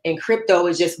internet, and crypto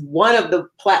is just one of the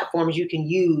platforms you can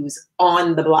use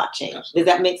on the blockchain. Absolutely. Does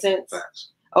that make sense? Facts.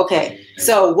 Okay.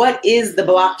 So what is the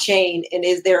blockchain, and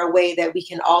is there a way that we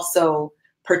can also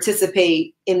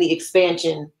participate in the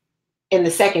expansion in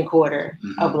the second quarter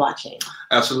of blockchain?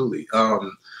 Absolutely.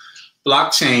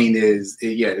 Blockchain is,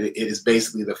 it is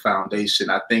basically the foundation.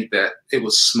 I think that it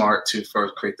was smart to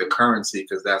first create the currency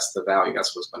because that's the value.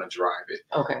 That's what's going to drive it.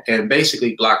 Okay. And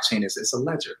basically, blockchain it's a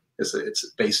ledger. It's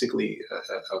basically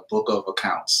a book of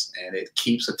accounts, and it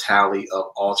keeps a tally of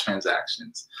all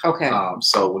transactions. Okay.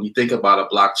 So when you think about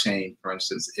a blockchain, for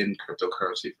instance, in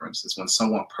cryptocurrency, for instance, when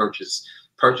someone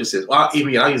purchases, well,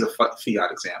 I'll use a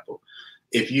fiat example.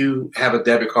 if you have a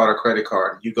debit card or credit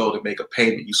card, you go to make a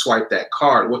payment, you swipe that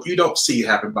card. What you don't see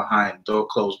happen behind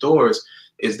closed doors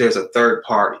is there's a third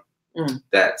party.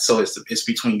 So it's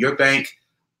between your bank,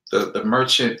 the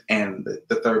merchant, and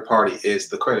the third party is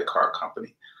the credit card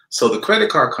company. So the credit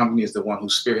card company is the one who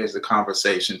spearheads the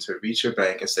conversation to reach your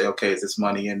bank and say, okay, is this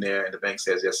money in there? And the bank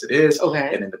says, yes, it is.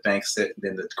 Okay. And then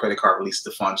then the credit card releases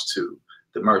the funds to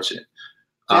the merchant.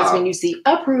 That's when you see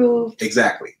approved.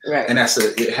 Exactly. Right. And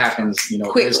it happens,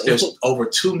 there's over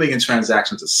 2 million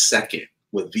transactions a second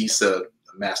with Visa,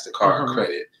 MasterCard,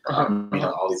 credit,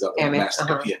 all these other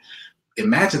MasterCard. Yeah.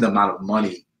 Imagine the amount of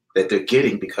money that they're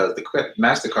getting, because the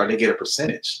MasterCard, they get a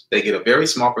percentage. They get a very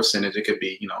small percentage. It could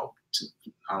be,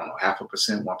 I don't know,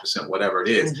 0.5%, 1%, whatever it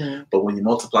is. But when you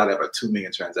multiply that by 2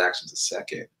 million transactions a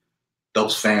second,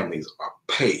 those families are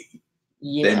paid.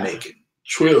 Yeah. They're making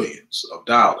trillions of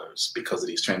dollars because of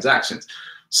these transactions.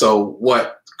 So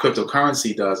what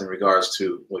cryptocurrency does in regards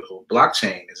to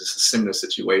blockchain is it's a similar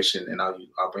situation. And I'll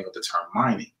bring up the term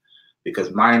mining,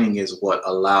 because mining is what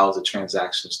allows the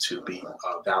transactions to be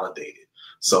validated.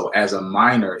 So as a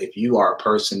miner, if you are a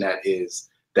person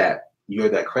you're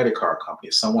that credit card company,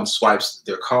 if someone swipes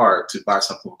their card to buy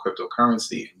something with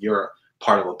cryptocurrency and you're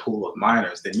part of a pool of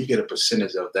miners, then you get a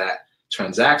percentage of that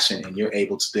transaction, and you're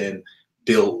able to then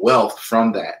build wealth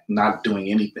from that, not doing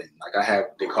anything.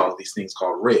 Like they call these things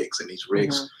called rigs, and these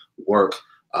rigs work.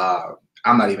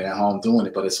 I'm not even at home doing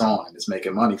it, but it's on and it's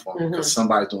making money for me because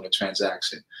somebody's doing a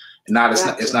transaction. And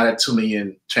it's not at 2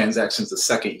 million transactions a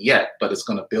second yet, but it's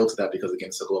going to build to that because, again,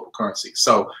 it's a global currency.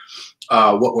 So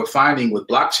what we're finding with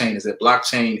blockchain is that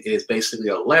blockchain is basically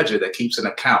a ledger that keeps an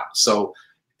account. So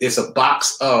it's a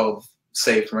box of,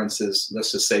 say, for instance,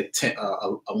 let's just say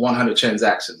 100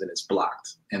 transactions, and it's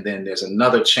blocked. And then there's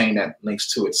another chain that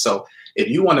links to it. So if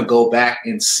you want to go back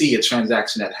and see a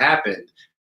transaction that happened,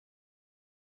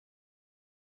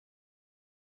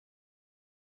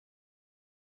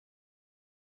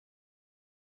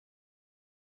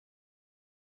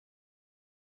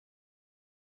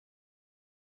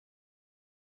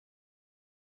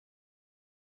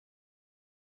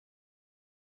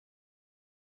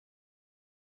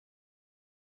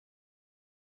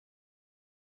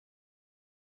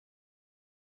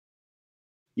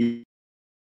 I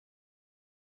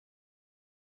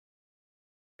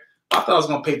thought I was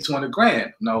going to pay 200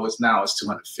 grand. No, it's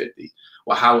 250.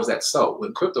 Well, how is that so?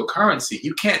 With cryptocurrency,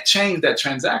 you can't change that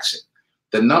transaction.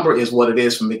 The number is what it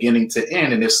is from beginning to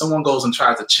end. And if someone goes and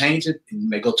tries to change it, and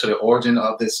they go to the origin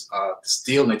of this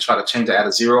deal and they try to change it, add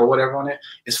a zero or whatever on it,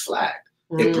 it's flagged.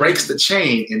 It breaks the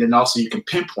chain, and then also you can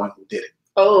pinpoint who did it.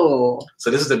 Oh.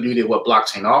 So this is the beauty of what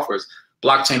blockchain offers.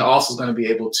 Blockchain also is going to be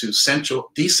able to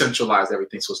decentralize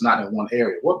everything, so it's not in one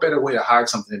area. What better way to hide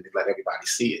something than to let everybody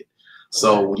see it?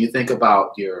 So when you think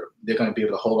about they're going to be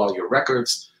able to hold all your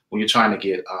records when you're trying to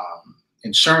get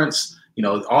insurance.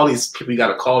 All these people you got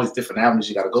to call, these different avenues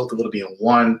you got to go through. It'll be in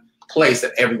one place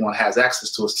that everyone has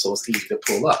access to, so it's easy to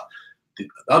pull up. The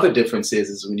other difference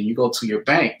is when you go to your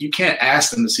bank, you can't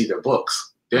ask them to see their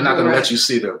books. They're not going to let you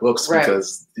see their books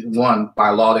because, one, by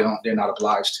law, they're not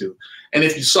obliged to. And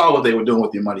if you saw what they were doing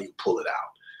with your money, you pull it out.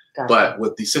 Gotcha. But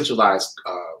with decentralized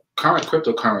current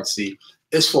cryptocurrency,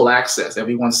 it's full access.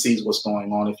 Everyone sees what's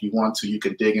going on. If you want to, you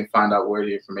can dig and find out where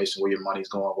the information, where your money's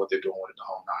going, what they're doing with it, the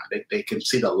whole nine. They can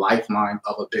see the lifeline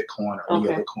of a Bitcoin or any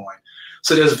other coin.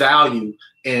 So there's value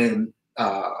in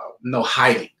no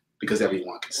hiding because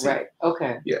everyone can see. Right.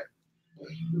 Okay. Yeah.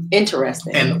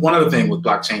 Interesting. And one other thing with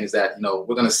blockchain is that,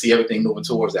 we're going to see everything moving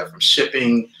towards that, from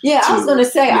shipping. Yeah, I was going to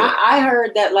say, I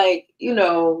heard that,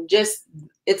 just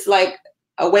it's like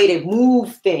a way to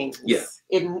move things. Yeah.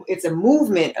 It's a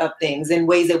movement of things in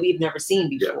ways that we've never seen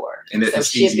before. Yeah. And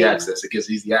it's easy access. It gives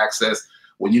easy access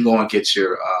when you go and get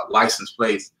your license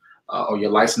plate, or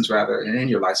your license rather, and in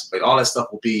your license plate, all that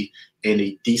stuff will be in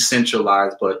a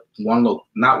decentralized, but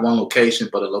not one location,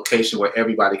 but a location where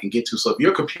everybody can get to. So if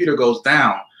your computer goes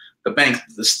down, the bank,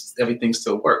 everything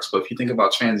still works. But if you think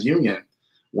about TransUnion,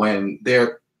 when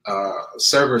their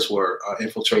servers were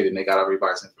infiltrated and they got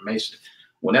everybody's information,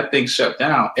 when that thing shut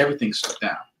down, everything shut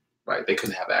down, right? They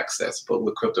couldn't have access. But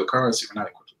with cryptocurrency, or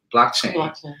not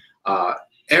blockchain,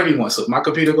 everyone. So if my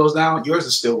computer goes down, yours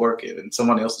is still working, and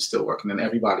someone else is still working, and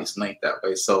everybody's linked that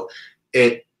way. So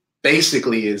it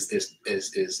basically is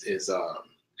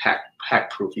hack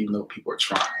proof, even though people are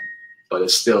trying. But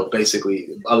it's still basically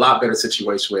a lot better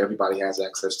situation where everybody has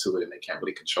access to it, and they can't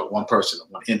really control. One person,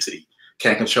 one entity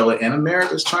can't control it. And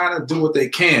America's trying to do what they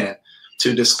can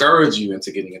to discourage you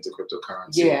into getting into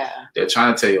cryptocurrency. Yeah, they're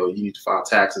trying to tell you, you need to file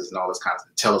taxes and all this kind of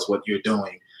stuff. Tell us what you're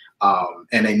doing.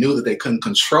 And they knew that they couldn't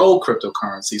control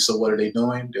cryptocurrency. So what are they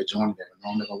doing? They're joining them.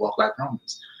 They're going to walk like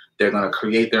Romans. They're going to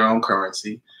create their own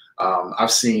currency.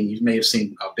 You may have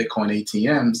seen Bitcoin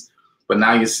ATMs, but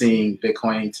now you're seeing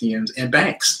Bitcoin ATMs in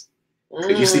banks.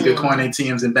 If you see Bitcoin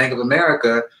ATMs in Bank of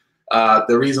America,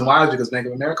 the reason why is because Bank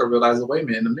of America realized, wait a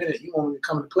minute, in a minute, you won't be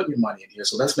coming to put your money in here.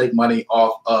 So let's make money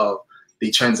off of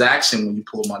the transaction when you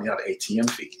pull money out of ATM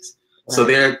fees. Right. So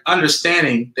they're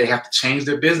understanding they have to change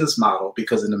their business model,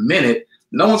 because in a minute,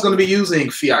 no one's going to be using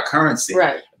fiat currency,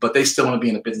 right? But they still want to be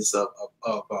in the business of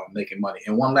making money.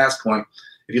 And one last point,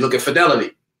 if you look at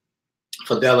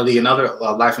Fidelity and other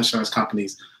life insurance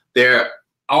companies, they're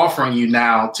offering you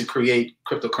now to create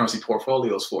cryptocurrency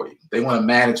portfolios for you. They want to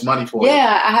manage money for you.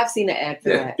 Yeah, I have seen an ad for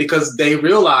that. Because they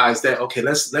realize that, okay,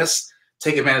 let's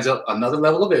take advantage of another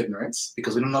level of ignorance,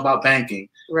 because we don't know about banking.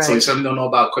 Right. So we certainly don't know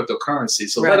about cryptocurrency.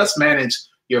 So let us manage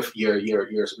your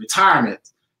retirement,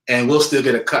 and we'll still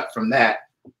get a cut from that.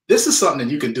 This is something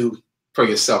that you can do for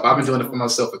yourself. I've been doing it for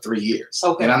myself for 3 years.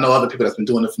 Okay. And I know other people that's been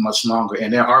doing it for much longer.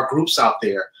 And there are groups out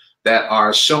there that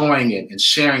are showing and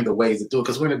sharing the ways to do it,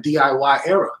 because we're in a DIY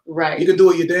era. Right. You can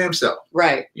do it your damn self.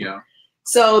 Right. You know.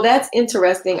 So that's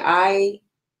interesting.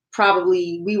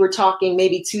 We were talking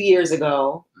maybe 2 years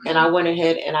ago, and I went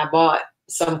ahead and I bought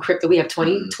some crypto. We have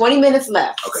 20 minutes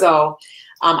left. Okay. So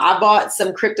I bought some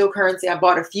cryptocurrency. I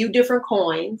bought a few different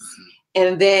coins,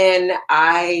 and then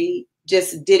I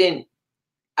just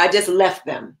left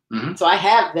them. So I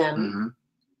have them.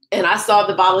 And I saw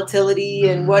the volatility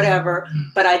and whatever,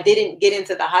 but I didn't get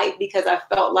into the hype because I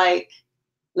felt like,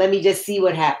 let me just see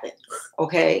what happens.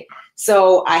 Okay.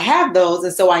 So I have those.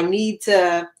 And so I need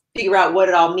to figure out what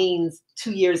it all means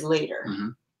 2 years later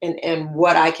and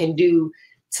what I can do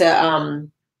to,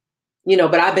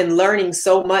 but I've been learning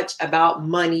so much about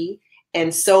money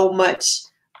and so much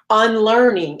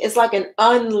unlearning. It's like an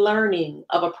unlearning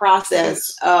of a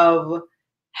process of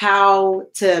how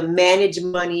to manage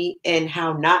money and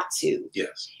how not to.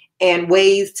 Yes. And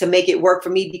ways to make it work for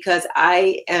me, because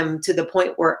I am to the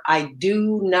point where I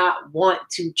do not want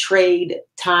to trade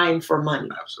time for money.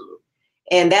 Absolutely.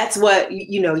 And that's what,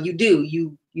 you do.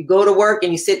 You go to work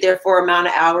and you sit there for an amount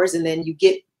of hours, and then you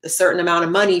get a certain amount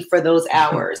of money for those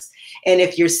hours. And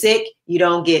if you're sick, you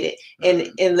don't get it.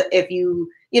 And if you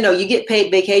get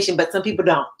paid vacation, but some people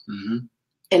don't.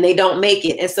 And they don't make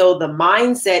it. And so the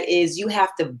mindset is you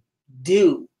have to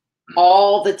do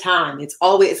all the time. It's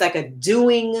like a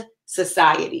doing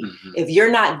society. If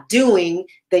you're not doing,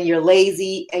 then you're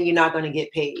lazy and you're not going to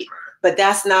get paid. But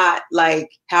that's not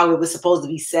like how it was supposed to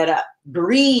be set up.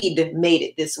 Greed made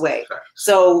it this way.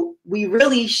 So we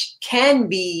really can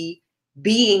be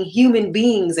being human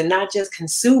beings and not just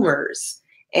consumers,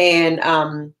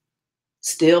 and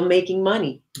still making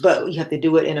money. But you have to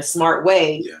do it in a smart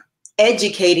way. Yeah.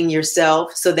 Educating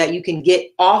yourself so that you can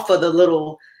get off of the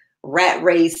little rat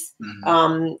race,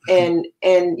 and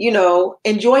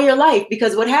enjoy your life.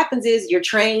 Because what happens is you're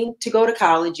trained to go to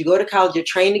college, you're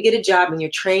trained to get a job, and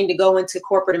you're trained to go into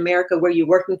corporate America where you're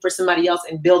working for somebody else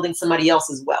and building somebody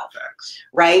else's wealth. Facts.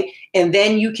 Right? And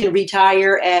then you can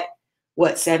retire at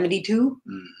 72?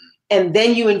 And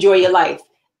then you enjoy your life,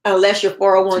 unless your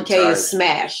 401k is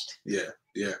smashed.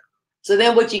 Yeah. So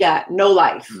then what you got? No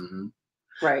life.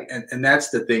 Right. And that's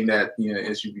the thing that,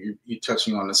 as you're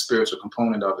touching on the spiritual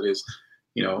component of it is,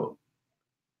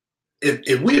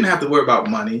 if we didn't have to worry about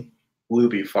money, we would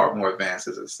be far more advanced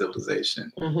as a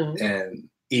civilization. And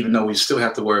even though we still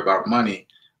have to worry about money,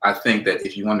 I think that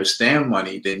if you understand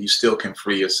money, then you still can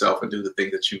free yourself and do the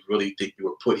things that you really think you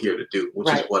were put here to do,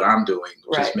 which is what I'm doing,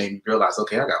 which has made me realize,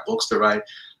 okay, I got books to write.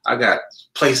 I got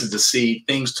places to see,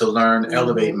 things to learn,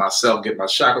 elevate myself, get my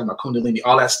chakras, my kundalini,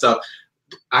 all that stuff.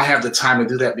 I have the time to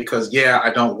do that because,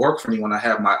 I don't work for anyone. I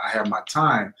have my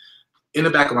time. In the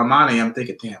back of my mind, I am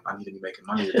thinking, damn, I need to be making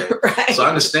money today. So I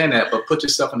understand that, but put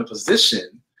yourself in a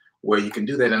position where you can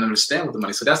do that and understand with the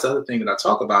money. So that's the other thing that I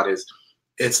talk about is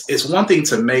it's one thing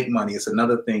to make money. It's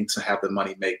another thing to have the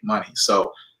money make money.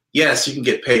 So yes, you can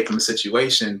get paid from a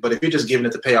situation, but if you're just giving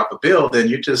it to pay off a bill, then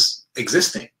you're just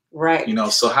existing. Right.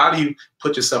 So how do you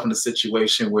put yourself in a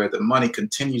situation where the money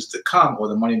continues to come, or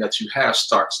the money that you have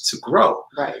starts to grow?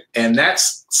 Right. And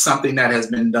that's something that has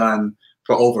been done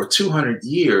for over 200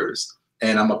 years.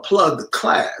 And I'm going to plug the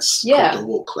class,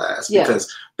 Cryptowoke class, because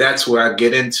that's where I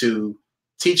get into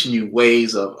teaching you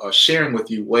ways of sharing with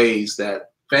you ways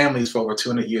that families for over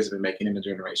 200 years have been making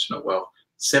intergenerational wealth,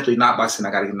 simply not by saying,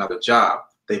 I got to get another job.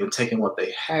 They've been taking what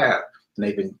they have and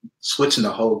they've been switching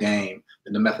the whole game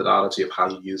and the methodology of how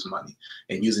you use money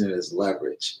and using it as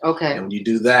leverage. Okay. And when you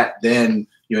do that, then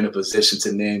you're in a position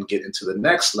to then get into the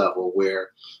next level where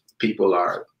people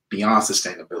are beyond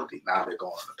sustainability. Now they're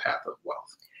going on the path of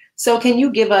wealth. So can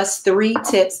you give us 3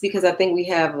 tips, because I think we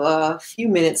have a few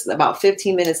minutes, about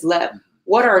 15 minutes left.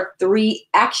 What are 3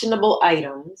 actionable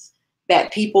items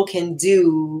that people can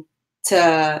do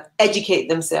to educate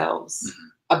themselves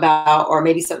about, or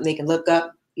maybe something they can look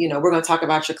up? You know, we're going to talk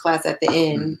about your class at the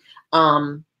end,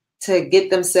 to get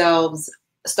themselves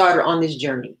started on this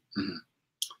journey.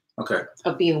 Okay.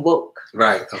 Of being woke.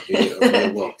 Right. Of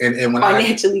being woke. And when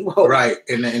financially woke. Right.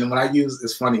 And when I use,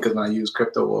 it's funny because when I use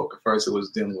Cryptowoke, at first it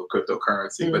was dealing with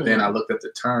cryptocurrency, but then I looked at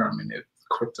the term, and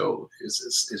crypto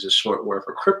is a short word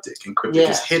for cryptic, and cryptic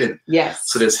is hidden. Yes.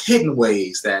 So there's hidden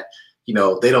ways that, you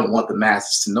know, they don't want the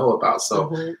masses to know about.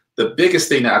 So the biggest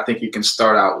thing that I think you can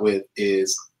start out with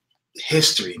is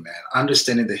history, man.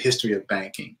 Understanding the history of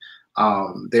banking.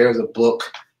 There's a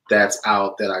book that's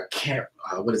out that I can't,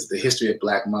 what is it? The History of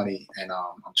Black Money? And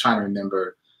I'm trying to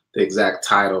remember the exact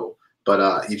title,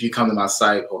 but if you come to my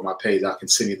site or my page, I can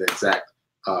send you the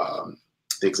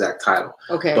exact title.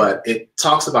 Okay. But it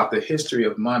talks about the history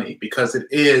of money, because it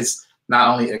is not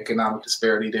only economic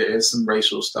disparity, there is some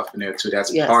racial stuff in there too.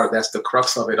 That's that's the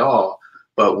crux of it all.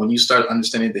 But when you start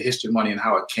understanding the history of money and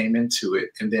how it came into it,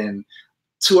 and then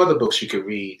 2 other books you could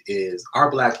read is Our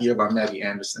Black Year by Maggie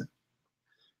Anderson.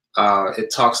 It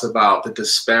talks about the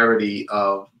disparity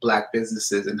of Black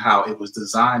businesses and how it was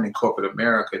designed in corporate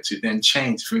America to then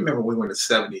change. If you remember, we were in the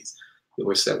 70s, we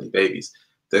were 70 babies.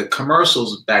 The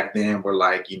commercials back then were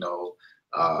like,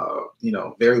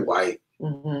 very white,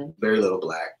 very little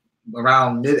Black.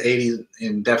 Around mid 80s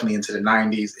and definitely into the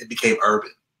 90s, it became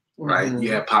urban, right?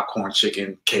 You had popcorn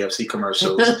chicken, KFC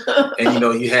commercials, and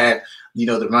you had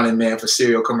the Running Man for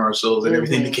cereal commercials, and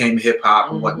everything became hip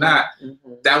hop and whatnot.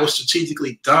 That was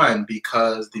strategically done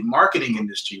because the marketing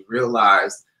industry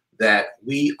realized that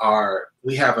we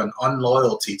have an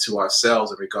unloyalty to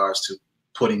ourselves in regards to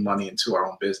putting money into our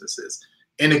own businesses.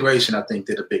 Integration, I think,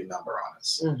 did a big number on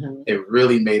us. It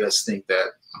really made us think that,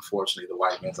 unfortunately, the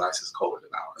white man's ice is colder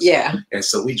than ours. Yeah. And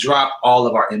so we dropped all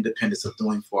of our independence of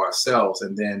doing for ourselves,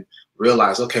 and then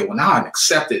realize, okay, well, now I'm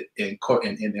accepted in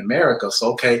America.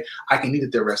 So, okay, I can eat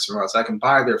at their restaurants. I can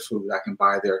buy their food. I can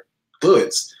buy their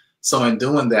goods. So in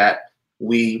doing that,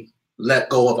 we let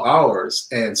go of ours.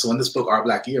 And so in this book, Our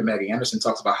Black Year, Maggie Anderson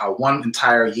talks about how one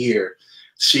entire year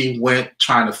she went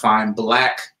trying to find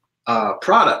Black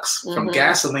products, from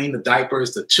gasoline to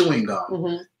diapers to chewing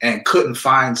gum, and couldn't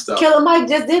find stuff. Killer Mike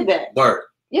just did that. Word.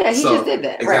 Yeah, he just did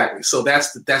that. Exactly. Right. So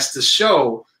that's the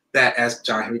show that, as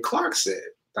John Henry Clark said,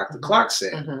 Dr. Clark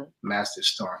said, master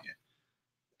historian,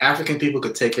 African people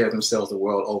could take care of themselves the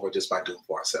world over just by doing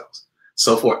for ourselves.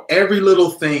 So for every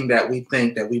little thing that we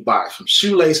think that we buy, from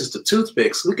shoelaces to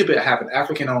toothpicks, we could have an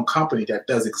African-owned company that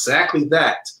does exactly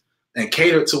that and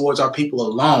cater towards our people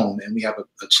alone, and we have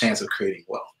a chance of creating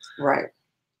wealth. Right.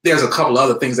 There's a couple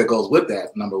other things that goes with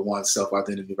that. Number one,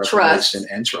 self-identity reclamation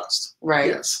and trust. Right.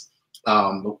 Yes.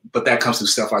 But that comes through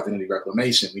self-identity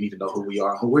reclamation. We need to know who we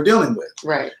are and who we're dealing with.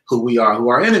 Right. Who we are, who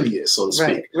our enemy is, so to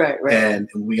speak. Right. And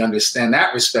we understand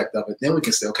that respect of it. Then we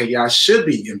can say, okay, yeah, I should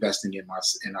be investing in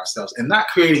ourselves and not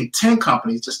creating 10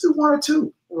 companies. Just do 1 or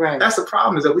 2. Right. That's the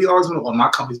problem, is that we always want, well, my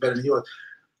company's better than yours.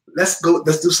 Let's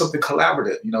do something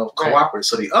collaborative, cooperative.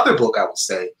 So the other book I would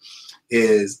say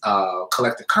is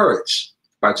Collective Courage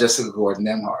by Jessica Gordon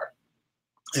Nemhard.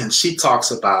 And she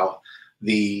talks about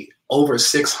the over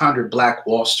 600 Black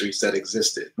Wall Streets that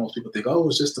existed. Most people think, oh,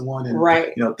 it's just the one.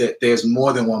 And, there's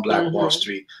more than one Black Wall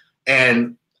Street.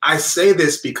 And I say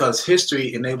this because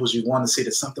history enables you, one, to see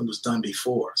that something was done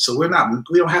before. So we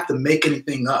don't have to make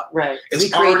anything up. Right.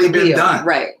 It's already been done.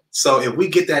 Right. So if we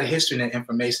get that history and that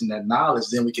information, that knowledge,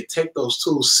 then we can take those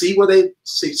tools, see where they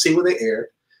aired,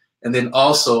 and then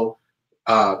also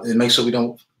and make sure we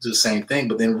don't do the same thing,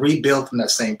 but then rebuild from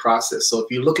that same process. So if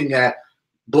you're looking at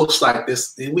books like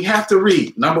this, we have to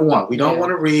read. Number one, we don't want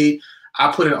to read. I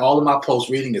put in all of my posts,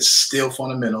 reading is still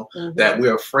fundamental, that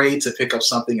we're afraid to pick up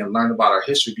something and learn about our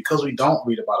history because we don't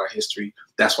read about our history.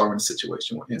 That's why we're in the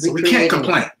situation we're in. So we can't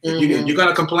complain. If you're going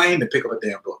to complain, then pick up a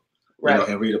damn book,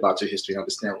 and read about your history and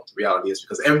understand what the reality is,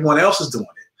 because everyone else is doing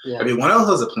it. Yeah. Everyone else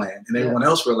has a plan, and everyone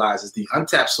else realizes the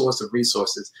untapped source of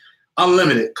resources,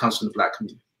 unlimited, comes from the Black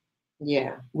community.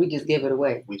 Yeah, we just give it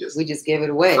away. We just give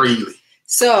it away freely.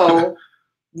 So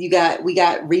we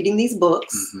got reading these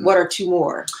books. What are 2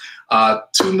 more?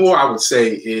 2 more I would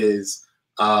say is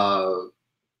I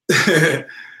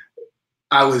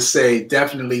would say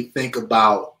definitely think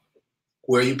about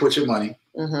where you put your money.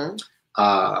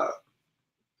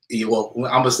 Well,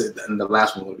 I'm gonna say, and the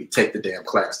last one would be take the damn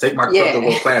class. Take my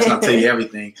Cryptowoke class, and I'll tell you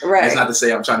everything. Right. It's not to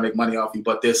say I'm trying to make money off you,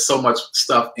 but there's so much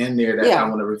stuff in there that I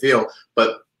want to reveal.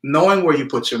 But knowing where you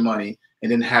put your money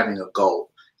and then having a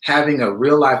goal, having a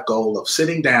real life goal of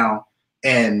sitting down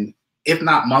and, if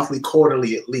not monthly,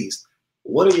 quarterly at least,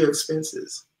 what are your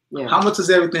expenses? Yeah. How much does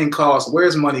everything cost?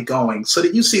 Where's money going? So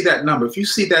that you see that number. If you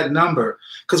see that number,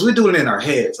 because we're doing it in our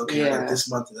heads. Okay, yeah. This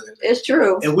month. It's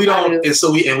true. And we don't, and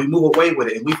so we move away with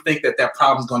it, and we think that that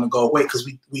problem's going to go away because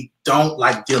we don't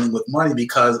like dealing with money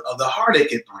because of the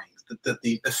heartache it brings,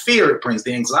 the fear it brings,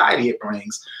 the anxiety it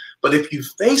brings. But if you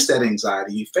face that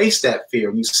anxiety, you face that fear,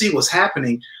 and you see what's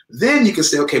happening, then you can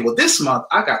say, okay, well, this month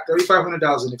I got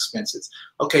 $3,500 in expenses.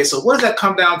 Okay, so what does that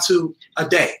come down to a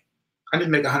day? I need to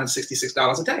make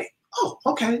 $166 a day. Oh,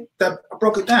 okay. I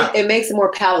broke it down. It makes it more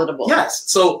palatable. Yes.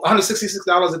 So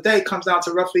 $166 a day comes down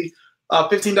to roughly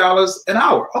 $15 an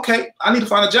hour. Okay. I need to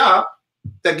find a job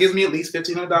that gives me at least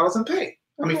 $1,500 in pay.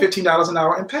 I mean, $15 an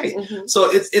hour in pay. So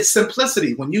it's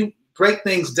simplicity. When you break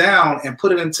things down and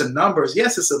put it into numbers,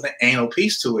 yes, it's an anal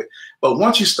piece to it. But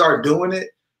once you start doing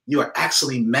it, you are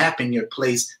actually mapping your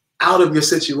place out of your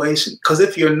situation. Because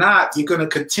if you're not, you're going to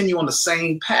continue on the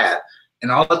same path.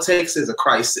 And all it takes is a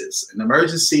crisis, an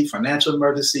emergency, financial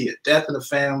emergency, a death in the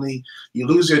family, you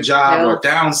lose your job or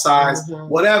downsize,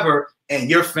 whatever, and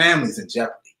your family's in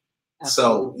jeopardy.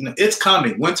 Absolutely. So it's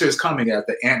coming. Winter is coming, as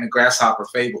the ant and the grasshopper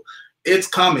fable. It's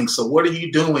coming. So what are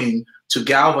you doing to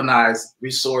galvanize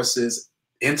resources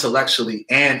intellectually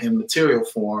and in material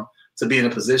form to be in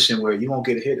a position where you won't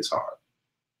get hit as hard?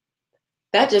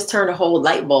 That just turned a whole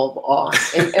light bulb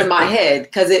off in my head,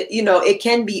 because it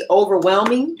can be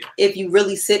overwhelming if you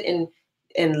really sit and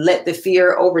let the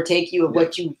fear overtake you of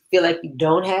what you feel like you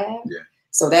don't have. Yeah.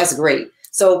 So that's great.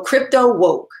 So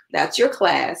Cryptowoke, that's your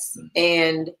class.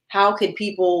 And how could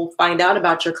people find out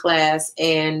about your class,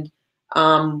 and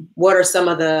what are some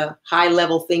of the high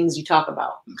level things you talk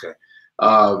about? Okay.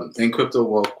 In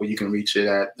Cryptowoke, well, you can reach it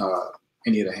at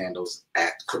any of the handles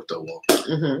at Cryptowoke,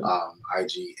 IG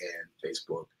and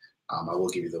Facebook. I will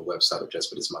give you the website address,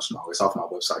 but it's much longer. It's off my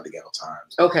website, The Ghetto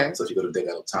Times. Okay. So if you go to The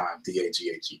Ghetto Times,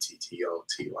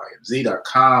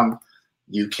 DAGHETTOTYMZ.com,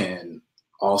 you can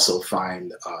also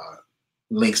find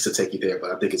links to take you there.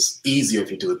 But I think it's easier if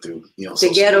you do it through,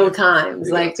 The Ghetto Times,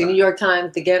 like the New York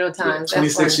Times, The Ghetto Times. Yeah,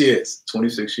 26 years.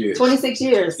 26 years. 26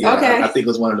 years. Yeah, okay. I think it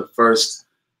was one of the first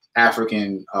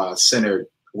African centered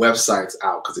websites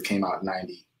out, because it came out in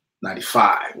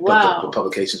 95. Wow. But the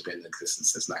publication's been in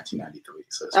existence since 1993.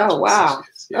 So oh, wow.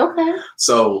 Yeah. Okay.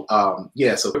 So, so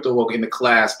Cryptowoke, in the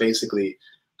class, basically,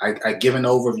 I give an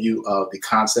overview of the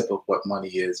concept of what money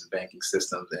is in banking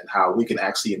systems and how we can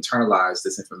actually internalize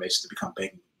this information to become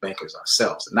bankers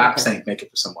ourselves. And not saying bank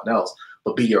it for someone else,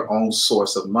 but be your own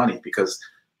source of money. Because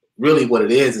really what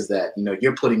it is that,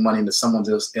 you're putting money into someone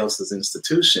else's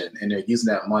institution, and they're using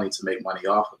that money to make money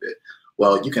off of it.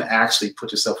 Well, you can actually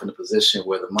put yourself in a position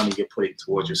where the money you're putting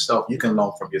towards yourself, you can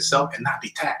loan from yourself and not be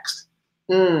taxed.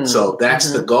 So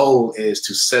that's the goal, is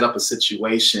to set up a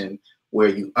situation where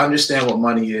you understand what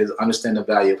money is, understand the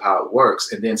value of how it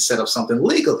works, and then set up something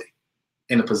legally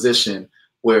in a position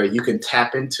where you can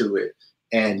tap into it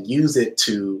and use it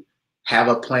to have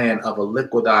a plan of a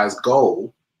liquidized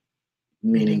goal,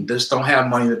 meaning just don't have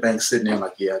money in the bank sitting there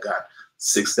like, yeah, I got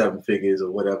 6-7 figures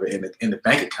or whatever in the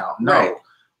bank account. No. Right.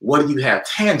 What do you have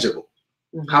tangible?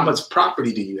 How much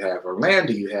property do you have, or land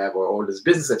do you have, or this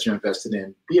business that you're invested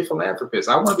in? Be a philanthropist.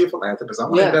 I want to be a philanthropist. I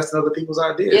want to invest in other people's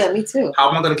ideas. Yeah, me too. How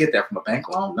am I going to get that? From a bank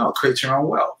loan? No, create your own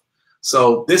wealth.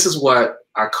 So this is what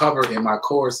I cover in my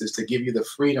course, is to give you the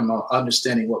freedom of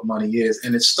understanding what money is.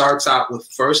 And it starts out with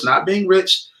first not being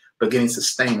rich, but getting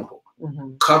sustainable.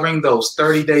 Covering those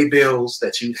 30-day bills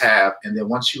that you have. And then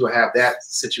once you have that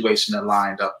situation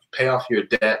lined up, pay off your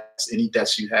debts, any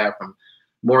debts you have, from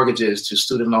mortgages to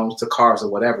student loans to cars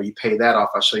or whatever, you pay that off.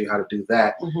 I'll show you how to do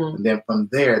that. And then from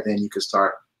there, then you can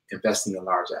start investing in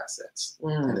large assets.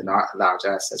 And then large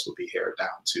assets will be inherited down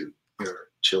to your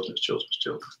children's children's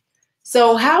children.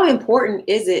 So how important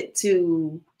is it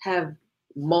to have,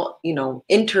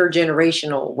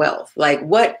 intergenerational wealth? Like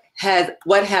what have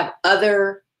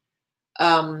other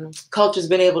cultures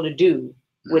been able to do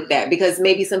with that? Because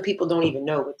maybe some people don't even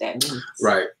know what that means.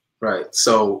 Right.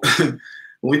 So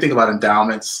when we think about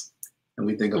endowments, and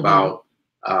we think about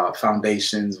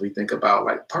foundations, we think about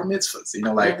like bar mitzvahs,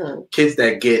 kids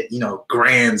that get,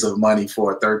 grands of money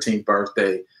for a 13th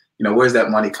birthday, where's that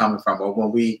money coming from? Or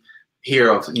when we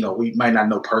hear of, we might not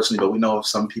know personally, but we know of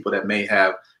some people that may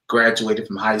have graduated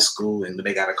from high school and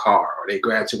they got a car, or they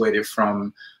graduated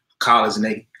from college and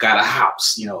they got a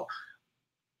house.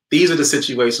 These are the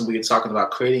situations we are talking about,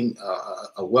 creating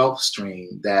a wealth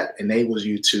stream that enables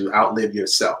you to outlive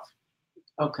yourself.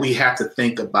 Okay. We have to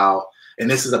think about, and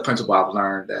this is a principle I've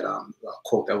learned, that a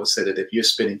quote that was said, that if you're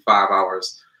spending 5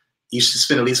 hours you should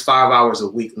spend at least 5 hours a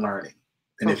week learning.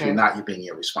 And if you're not, you're being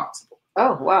irresponsible.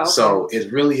 Oh, wow. Okay. So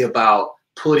it's really about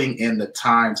putting in the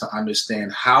time to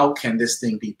understand how can this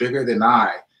thing be bigger than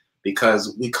I,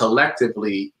 because we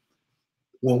collectively,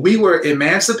 when we were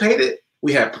emancipated,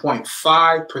 we had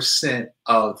 0.5%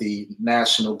 of the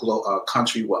national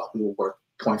country wealth. We were worth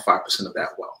 0.5% of that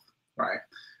wealth, right?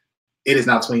 It is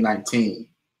now 2019.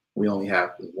 We only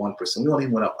have 1%. We only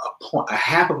went up a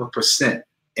half of a percent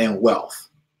in wealth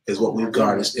is what we've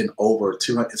garnished in over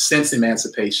 200 since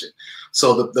emancipation.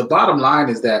 So the bottom line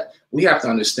is that we have to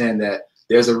understand that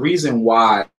there's a reason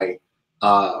why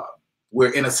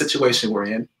we're in a situation we're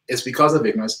in. It's because of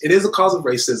ignorance. It is a cause of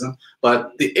racism,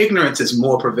 but the ignorance is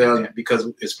more prevalent because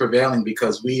it's prevailing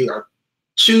because we are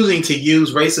choosing to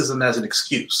use racism as an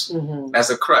excuse, as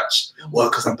a crutch. Well,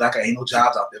 because I'm black, I ain't no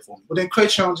jobs out there for me. Well, then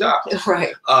create your own job.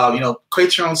 Right.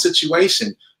 Create your own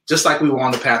situation, just like we were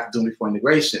on the path of doing before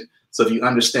integration. So if you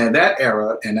understand that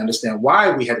era and understand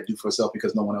why we had to do for ourselves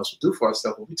because no one else would do for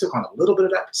ourselves, if we took on a little bit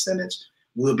of that percentage,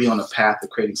 we'll be on the path of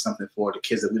creating something for the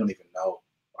kids that we don't even know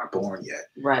are born yet.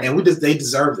 Right. And they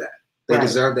deserve that. They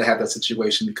deserve to have that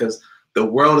situation because the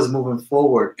world is moving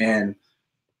forward and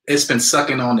it's been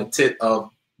sucking on the tit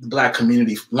of the black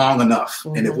community long enough.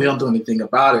 And if we don't do anything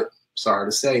about it, sorry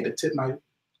to say, the tit might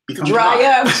become dry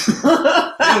up.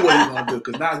 Then what are you going to do?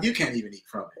 Because now you can't even eat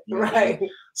from it. You know what I mean?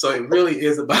 So it really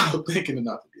is about thinking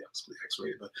enough to be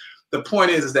X-rated. But the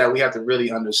point is that we have to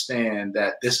really understand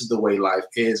that this is the way life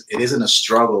is. It isn't a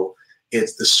struggle. The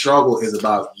struggle is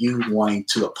about you wanting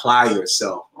to apply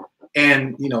yourself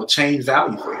and, change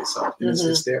value for yourself. And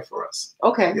it's there for us.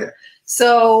 Okay. Yeah.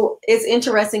 So it's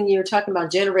interesting you're talking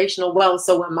about generational wealth.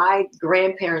 So when my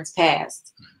grandparents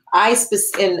passed, I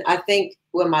think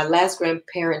when my last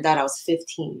grandparent died, I was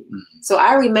 15. So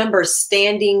I remember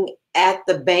standing at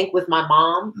the bank with my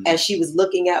mom as she was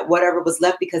looking at whatever was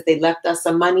left because they left us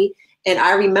some money. And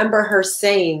I remember her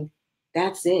saying,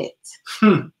 "That's it."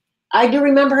 I do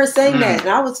remember her saying that. And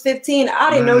I was 15. I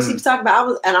didn't know what she was talking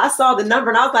about. And I saw the number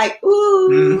and I was like,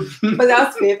 ooh, but I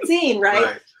was 15,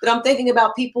 right? But I'm thinking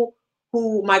about people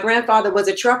who, my grandfather was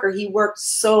a trucker. He worked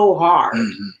so hard.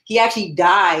 He actually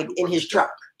died in his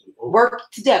truck,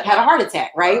 worked to death, had a heart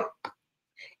attack, right?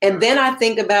 And then I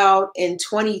think about in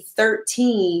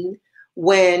 2013,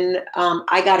 when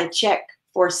I got a check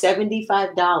for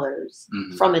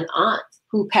 $75 from an aunt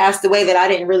who passed away that I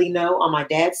didn't really know on my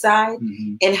dad's side,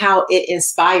 and how it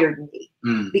inspired me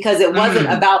because it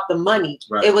wasn't about the money.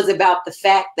 It was about the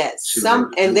fact that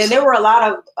and then there were a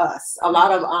lot of us, a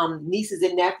lot of nieces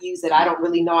and nephews that I don't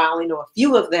really know. I only know a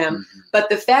few of them, but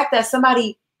the fact that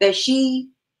somebody that she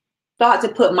thought to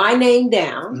put my name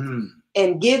down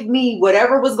and give me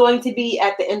whatever was going to be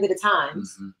at the end of the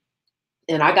times.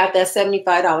 And I got that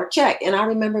 $75 check. And I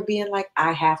remember being like,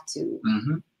 I have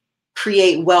to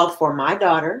create wealth for my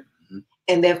daughter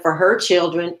and then for her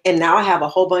children. And now I have a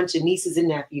whole bunch of nieces and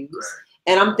nephews.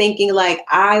 And I'm thinking like,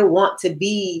 I want to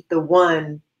be the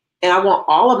one, and I want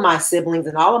all of my siblings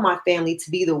and all of my family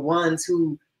to be the ones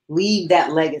who leave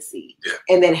that legacy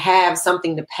and then have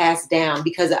something to pass down,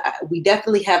 because we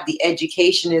definitely have the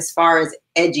education as far as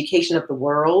education of the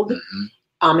world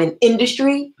in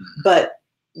industry. But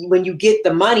when you get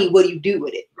the money, what do you do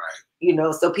with it?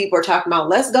 So people are talking about,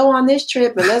 let's go on this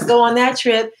trip and let's go on that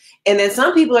trip. And then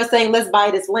some people are saying, let's buy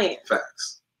this land.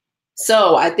 Facts.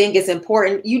 So I think it's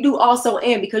important. You do also,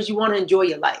 and because you want to enjoy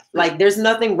your life. Like there's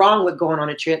nothing wrong with going on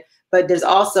a trip, but there's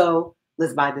also,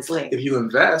 let's buy this land. If you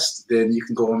invest, then you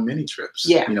can go on many trips.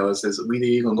 It says, you're going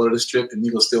to go to this trip and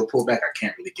you're going to still pull back. I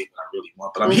can't really get what I really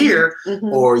want, but I'm here.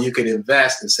 Or you could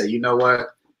invest and say, you know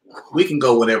what? We can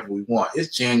go whenever we want.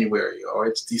 It's January or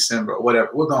it's December or whatever.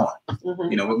 We're going. We're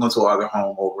going to our other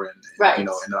home over in in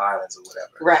the islands or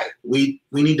whatever. We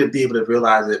need to be able to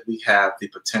realize that we have the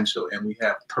potential and we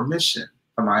have permission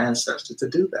from our ancestors to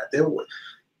do that.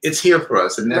 It's here for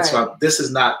us, and that's why this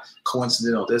is not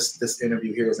coincidental. This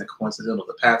interview here isn't coincidental.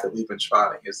 The path that we've been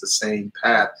trotting is the same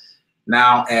path.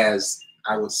 Now, as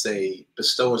I would say,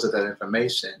 bestowers of that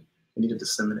information, we need to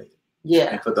disseminate it.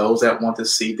 And for those that want the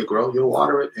seed to grow, you'll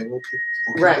water it and we'll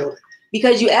keep building.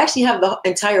 Because you actually have the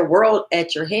entire world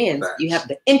at your hands. You have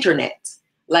the internet.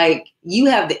 Like you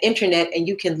have the internet and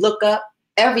you can look up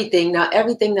everything. Now,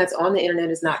 everything that's on the internet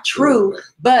is not true,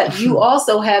 but you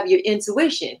also have your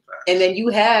intuition. And then you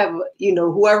have,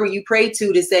 whoever you pray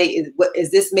to say,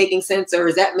 is this making sense, or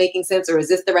is that making sense, or is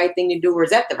this the right thing to do, or is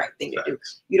that the right thing to do?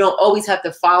 You don't always have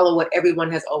to follow what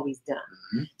everyone has always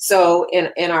done. So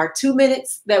in our 2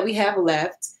 minutes that we have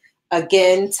left,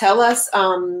 again, tell us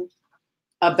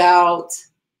about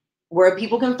where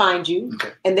people can find you.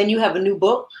 Okay. And then you have a new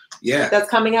book that's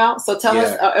coming out. So tell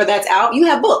us, or that's out. You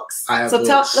have books. I have so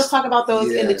books. Let's talk about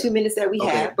those in the 2 minutes that we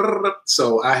have.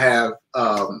 So I have,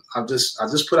 I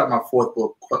just put out my 4th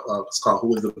book. It's called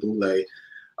Who is the Boule?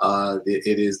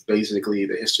 It is basically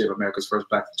the history of America's first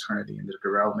Black fraternity and the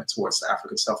development towards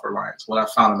African self-reliance. What I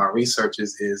found in my research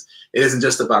is it isn't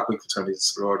just about Greek fraternities and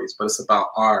sororities, but it's about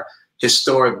our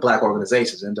historic Black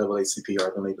organizations, NAACP,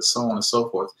 RBLA, so on and so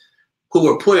forth, who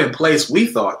were put in place, we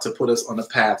thought, to put us on the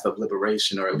path of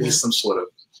liberation, or at least some sort of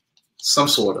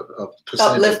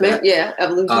upliftment,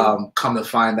 evolution. Come to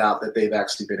find out that they've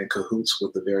actually been in cahoots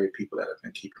with the very people that have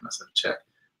been keeping us in check.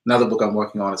 Another book I'm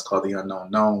working on is called The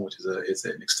Unknown Known, which is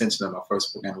an extension of my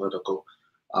first book, Analytical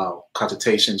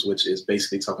Cogitations, which is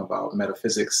basically talking about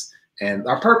metaphysics and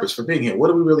our purpose for being here. What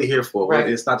are we really here for? Right.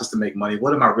 It's not just to make money.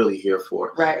 What am I really here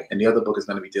for? Right. And the other book is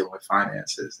going to be dealing with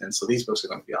finances. And so these books are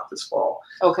going to be out this fall.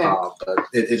 Okay. But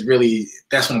it really,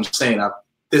 that's what I'm saying.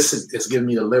 It's given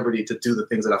me the liberty to do the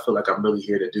things that I feel like I'm really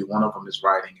here to do. One of them is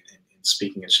writing and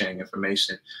speaking and sharing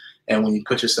information. And when you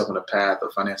put yourself on a path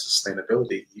of financial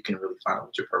sustainability, you can really find out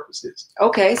what your purpose is.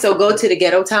 Okay, so go to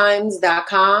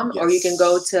theghettotimes.com, or you can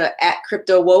go to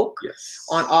 @Cryptowoke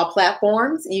on all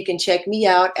platforms. You can check me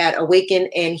out at Awaken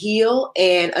and Heal.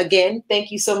 And again,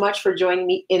 thank you so much for joining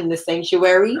me in the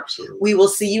sanctuary. Absolutely. We will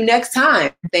see you next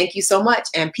time. Thank you so much,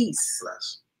 and peace.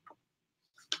 Bless.